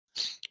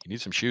 You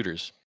need some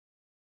shooters.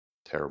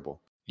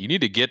 Terrible. You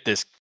need to get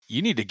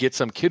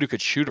some kid who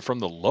could shoot it from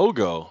the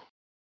logo.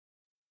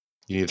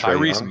 You need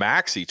Tyrese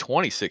Maxey,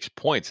 26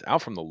 points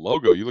out from the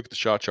logo. You look at the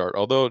shot chart.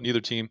 Although neither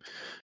team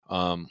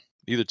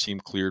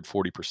cleared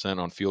 40%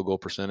 on field goal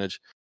percentage.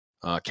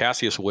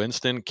 Cassius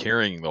Winston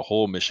carrying the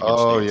whole Michigan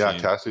State team.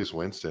 Cassius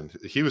Winston.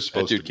 He was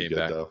supposed to be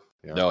good, though.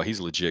 Yeah. No, he's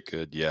legit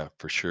good. Yeah,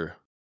 for sure.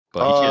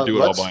 But he can't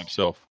do it all by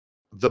himself.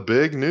 The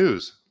big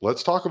news.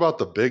 Let's talk about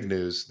the big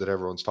news that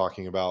everyone's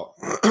talking about.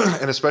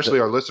 And especially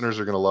our listeners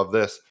are going to love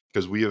this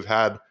because we have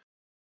had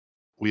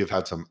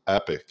some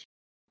epic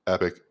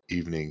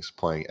evenings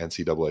playing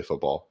NCAA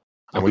football.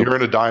 And when you're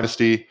in a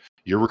dynasty,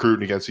 you're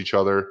recruiting against each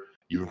other.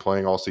 You've been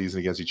playing all season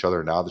against each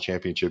other. Now the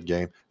championship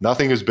game.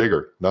 Nothing's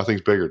bigger. Not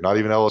even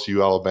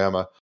LSU,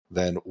 Alabama,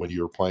 than when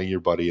you're playing your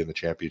buddy in the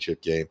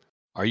championship game.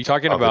 Are you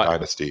talking about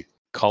dynasty?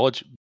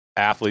 College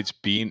athletes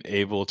being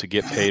able to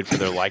get paid for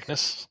their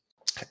likeness?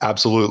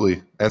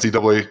 Absolutely.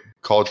 NCAA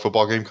college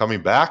football game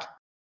coming back?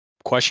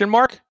 Question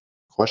mark?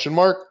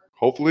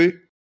 Hopefully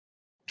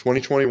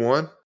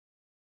 2021.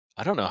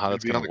 I don't know how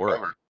that's going to work.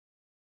 Cover.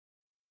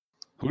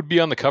 Who'd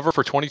be on the cover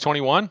for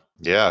 2021?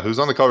 Yeah, who's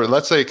on the cover?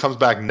 Let's say it comes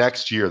back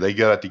next year. They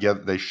get it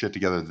together. They shit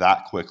together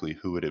that quickly.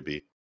 Who would it be?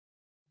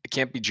 It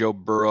can't be Joe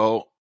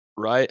Burrow,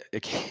 right?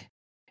 It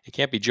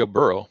can't be Joe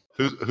Burrow.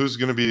 Who's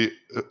going to be?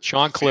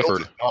 Sean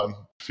Clifford.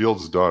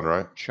 Fields is done,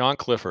 right? Sean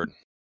Clifford.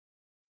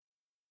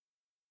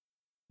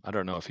 I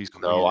don't know if he's.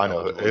 No, I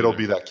know. It'll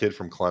be that kid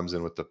from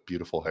Clemson with the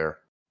beautiful hair.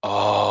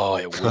 Oh,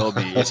 it will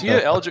be. Is he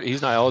eligible?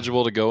 He's not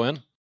eligible to go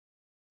in?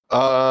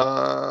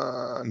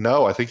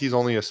 No, I think he's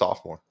only a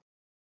sophomore.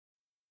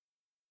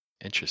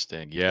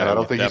 Interesting. Yeah. And I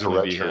don't think he's a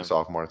redshirt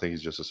sophomore. I think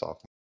he's just a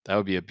sophomore. That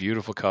would be a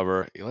beautiful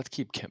cover. Let's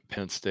keep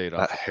Penn State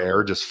off. That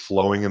hair just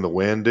flowing in the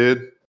wind,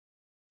 dude.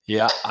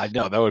 Yeah, I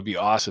know. That would be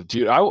awesome.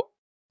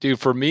 Dude,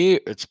 for me,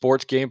 it's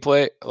sports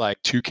gameplay,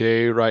 like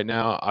 2K right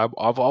now.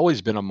 I've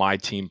always been a my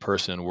team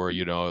person where,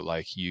 you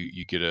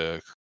get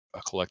a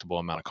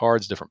collectible amount of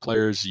cards, different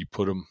players, you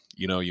put them,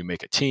 you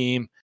make a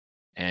team,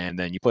 and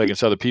then you play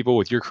against other people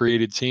with your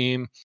created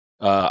team.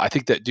 I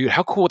think that, dude,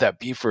 how cool would that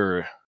be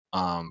for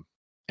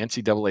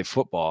NCAA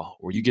football,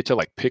 where you get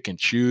to pick and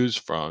choose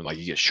from,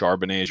 you get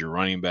Charbonnet as your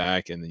running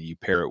back, and then you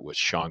pair it with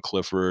Sean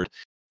Clifford,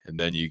 and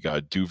then you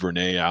got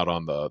Duvernay out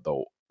on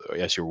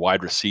as your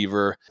wide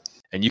receiver,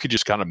 and you could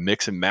just kind of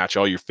mix and match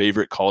all your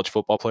favorite college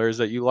football players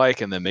that you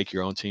like, and then make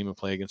your own team and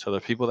play against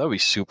other people. That would be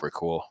super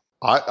cool.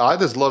 I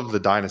just love the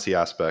dynasty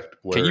aspect.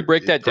 Can you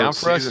break that down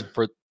for us,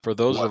 for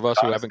those of us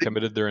who haven't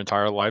committed their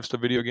entire lives to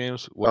video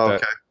games?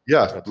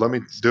 Yeah, let me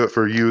do it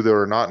for you that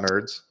are not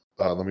nerds.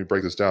 Let me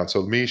break this down.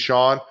 So me,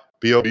 Sean,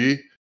 B.O.B.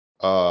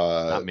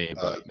 Not me,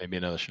 but maybe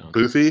another Sean.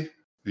 Boothie.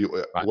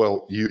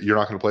 Well, you're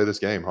not going to play this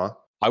game, huh?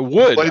 I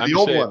would. Play the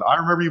old one. I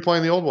remember you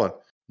playing the old one.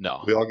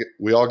 No.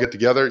 We all get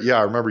together. Yeah,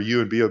 I remember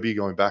you and B.O.B.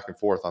 going back and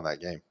forth on that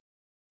game.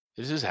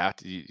 This is have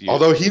to.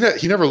 Although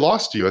he never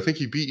lost you. I think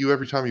he beat you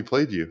every time he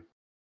played you.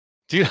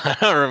 Dude, I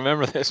don't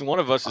remember this. One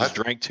of us has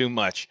drank too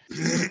much.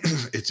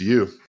 It's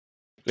you.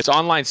 It's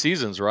online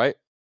seasons, right?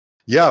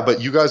 Yeah, but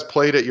you guys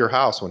played at your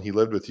house when he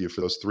lived with you for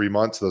those 3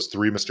 months, those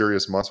 3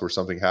 mysterious months where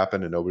something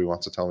happened and nobody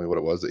wants to tell me what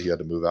it was that he had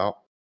to move out.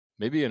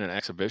 Maybe in an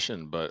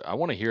exhibition, but I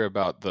want to hear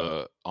about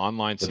the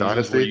online seasons.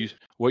 Dynasty?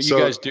 What you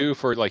guys do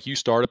for, you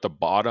start at the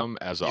bottom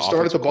as a You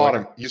start at the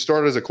bottom. You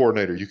start as a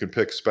coordinator. You can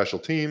pick special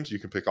teams. You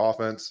can pick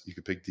offense. You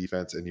can pick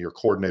defense. And your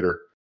coordinator,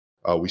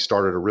 we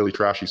started a really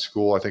trashy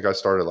school. I think I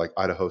started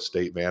Idaho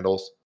State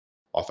Vandals.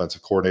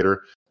 offensive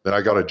coordinator. Then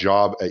I got a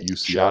job at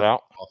UCF, Shout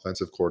out.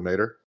 offensive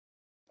coordinator.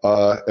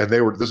 And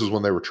this was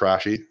when they were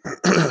trashy,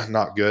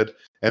 not good.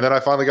 And then I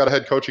finally got a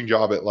head coaching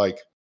job at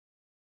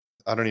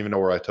I don't even know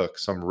where I took,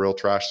 some real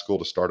trash school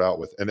to start out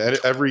with. And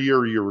every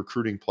year you're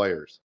recruiting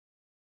players.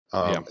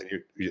 And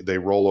they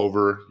roll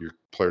over. Your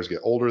players get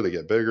older, they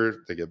get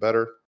bigger, they get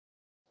better.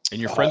 And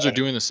your friends are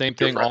doing the same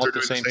thing all at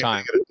the same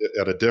time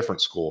at a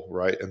different school,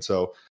 right? And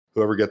so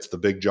whoever gets the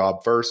big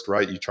job first,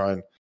 right? You try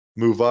and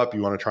move up.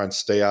 You want to try and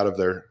stay out of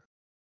their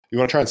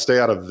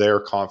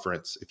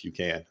conference if you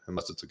can,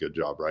 unless it's a good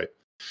job, right?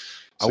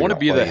 So I want to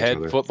be the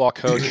head football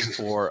coach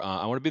for.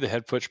 I want to be the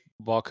head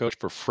football coach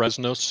for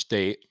Fresno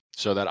State,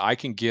 so that I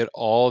can get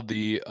all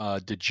the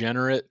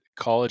degenerate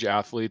college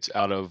athletes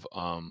out of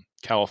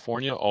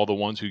California, all the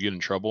ones who get in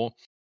trouble.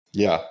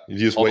 Yeah, you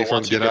just wait for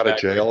them to get out of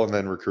jail and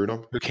then recruit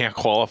them. Who can't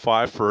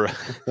qualify for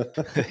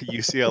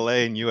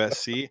UCLA and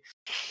USC,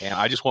 and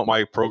I just want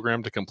my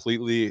program to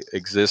completely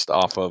exist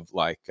off of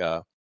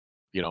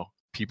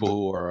people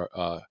who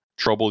are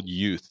troubled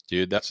youth,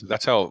 dude.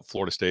 That's how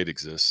Florida State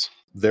exists.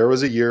 There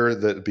was a year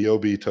that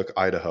BOB took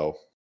Idaho,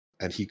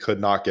 and he could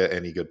not get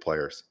any good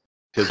players.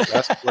 His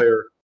best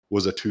player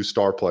was a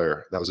 2-star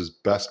player. That was his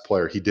best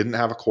player. He didn't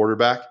have a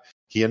quarterback.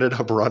 He ended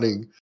up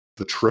running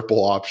the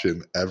triple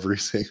option every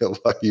single.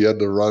 He had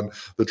to run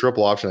the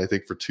triple option, I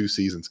think, for 2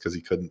 seasons because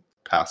he couldn't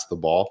pass the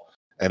ball,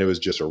 and it was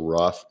just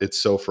it's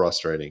so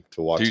frustrating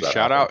to watch. Dude,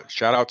 shout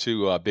out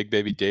to Big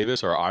Baby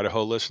Davis, our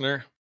Idaho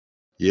listener.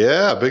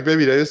 Yeah, Big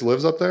Baby Davis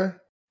lives up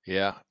there.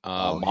 Yeah,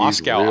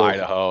 Moscow,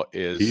 Idaho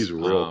he's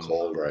real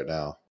cold right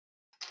now.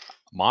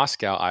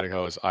 Moscow,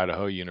 Idaho is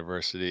Idaho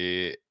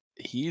University.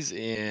 He's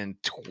in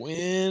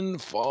Twin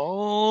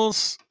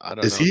Falls. I don't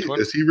know.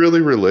 Is he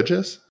really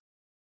religious?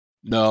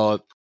 No,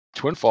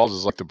 Twin Falls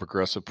is like the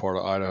progressive part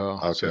of Idaho.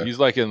 Okay. So he's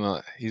like in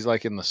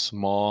the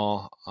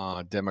small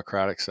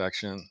Democratic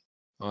section.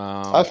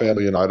 I have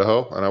family in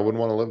Idaho, and I wouldn't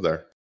want to live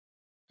there.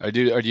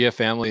 Do you have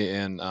family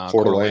in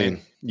Coeur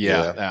d'Alene?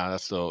 Yeah,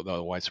 that's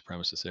the white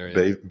supremacist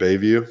area.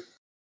 Bayview.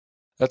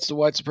 That's the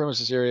white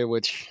supremacist area.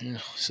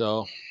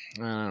 So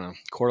I don't know.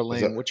 Coeur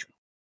d'Alene. Which?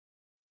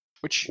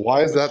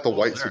 Why is that the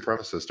white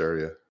supremacist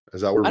area?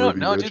 Is that where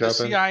Ruby Ridge happened? The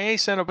CIA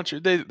sent a bunch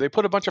of they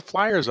put a bunch of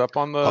flyers up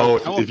on the.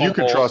 Oh, if you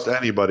can trust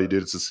anybody,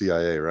 dude, it's the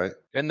CIA, right?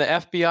 And the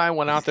FBI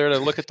went out there to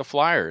look at the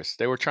flyers.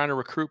 They were trying to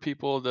recruit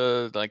people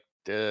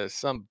to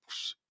some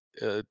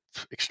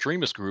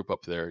extremist group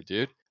up there,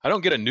 dude. I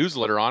don't get a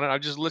newsletter on it. I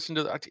just listen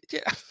to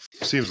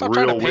Seems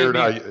real weird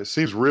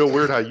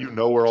how you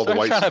know where all the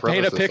white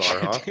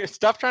supremacists are, huh?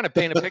 Stop trying to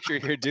paint a picture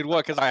here, dude.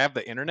 What? Because I have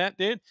the internet,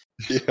 dude?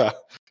 Yeah,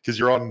 because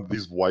you're on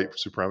these white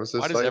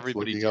supremacist sites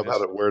looking up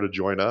where to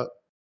join up.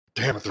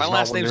 Damn it! My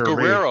last name's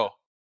Guerrero.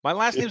 My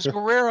last name's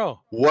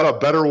Guerrero. What a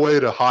better way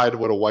to hide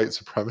what a white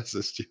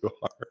supremacist you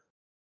are.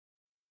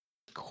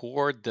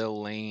 Coeur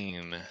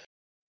d'Alene.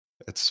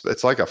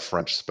 It's like a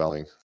French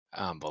spelling.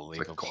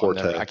 Unbelievable.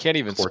 Like I can't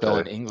even spell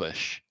in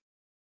English.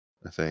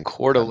 I think.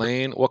 Coeur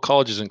d'Alene. What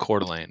college is in Coeur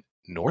d'Alene?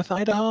 North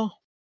Idaho?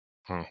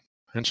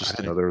 Interesting. I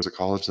didn't know there was a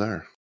college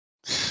there.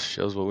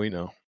 Shows what we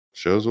know.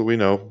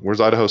 Where's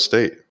Idaho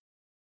State?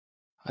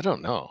 I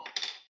don't know.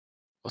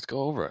 Let's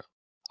go over it.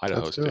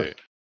 Idaho State.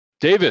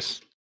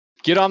 Davis,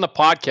 get on the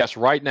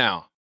podcast right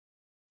now.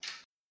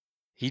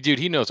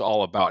 He knows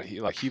all about. He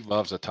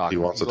loves to talk. He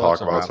wants to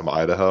talk about some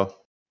Idaho.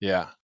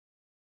 Yeah.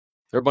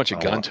 There are a bunch of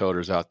gun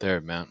toters out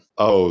there, man.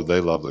 Oh, they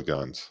love the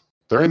guns.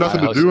 There ain't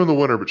nothing to do in the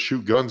winter but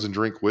shoot guns and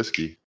drink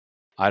whiskey.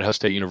 Idaho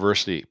State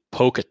University,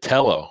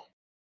 Pocatello.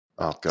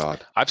 Oh,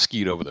 God. I've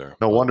skied over there.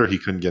 No wonder he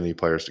couldn't get any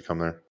players to come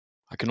there.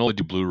 I can only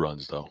do blue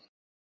runs, though.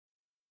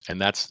 And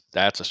that's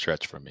a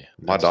stretch for me.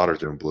 My daughter's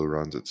doing blue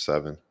runs at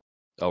 7.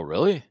 Oh,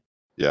 really?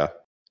 Yeah.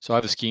 So I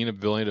have the skiing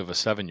ability of a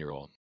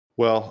 7-year-old.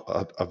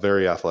 Well, a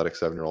very athletic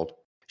 7-year-old.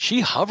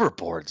 She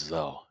hoverboards,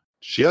 though.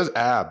 She has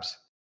abs.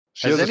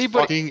 She has a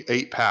fucking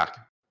 8-pack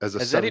as a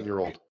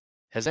 7-year-old.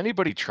 Has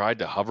anybody tried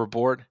to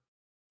hoverboard?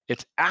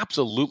 It's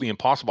absolutely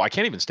impossible. I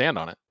can't even stand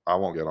on it. I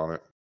won't get on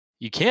it.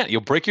 You can't.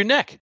 You'll break your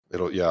neck.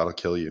 It'll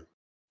kill you.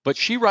 But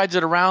she rides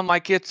it around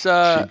like it's...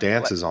 she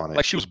dances on it.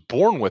 Like she was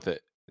born with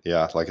it.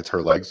 Yeah, like it's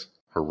her legs.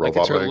 Her robot like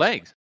it's her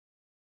legs.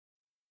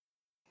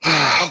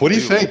 What do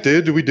you think,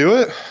 dude? Do we do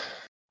it?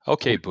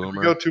 Okay, Boomer. Did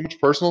we go too much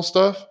personal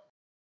stuff?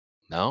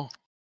 No.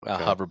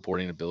 Okay.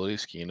 Hoverboarding ability,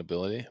 skiing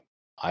ability,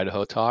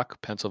 Idaho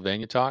talk,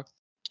 Pennsylvania talk.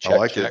 Check, I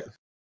like it.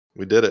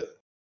 We did it.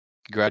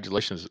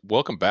 Congratulations.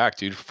 Welcome back,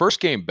 dude.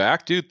 First game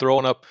back, dude,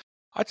 throwing up.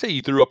 I'd say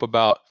you threw up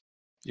about,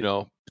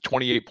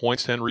 28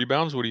 points, 10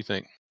 rebounds. What do you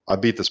think? I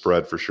beat the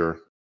spread for sure.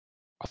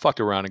 I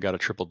fucked around and got a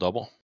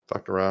triple-double.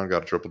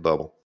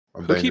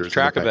 Who keeps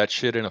track of that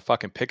shit in a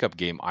fucking pickup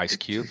game, Ice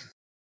Cube?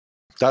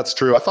 That's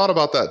true. I thought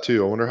about that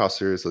too. I wonder how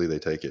seriously they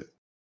take it.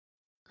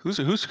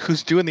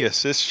 Who's doing the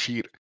assist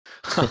sheet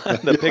on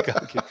the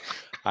pickup game?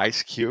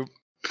 Ice Cube.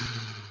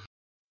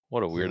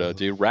 What a weirdo,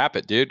 dude. Wrap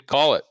it, dude.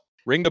 Call it.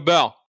 Ring the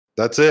bell.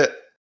 That's it.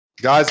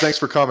 Guys, thanks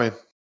for coming.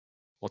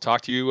 We'll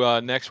talk to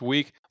you next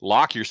week.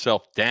 Lock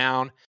yourself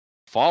down.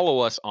 Follow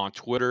us on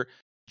Twitter,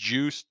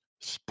 Juice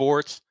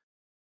Sports.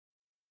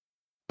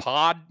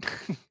 pod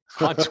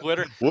on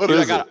Twitter. What Dude,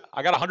 is it?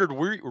 I got 100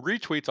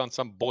 retweets on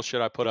some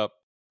bullshit I put up.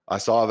 I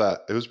saw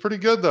that. It was pretty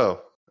good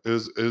though. It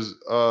was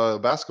a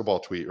basketball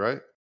tweet, right?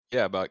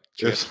 Yeah, about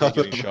JFK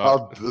getting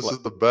shot. This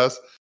is the best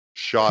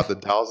shot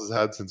that Dallas has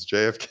had since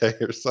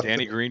JFK or something.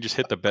 Danny Green just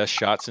hit the best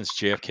shot since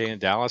JFK in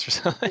Dallas or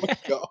something. Oh my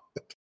God.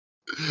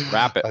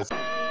 Wrap it.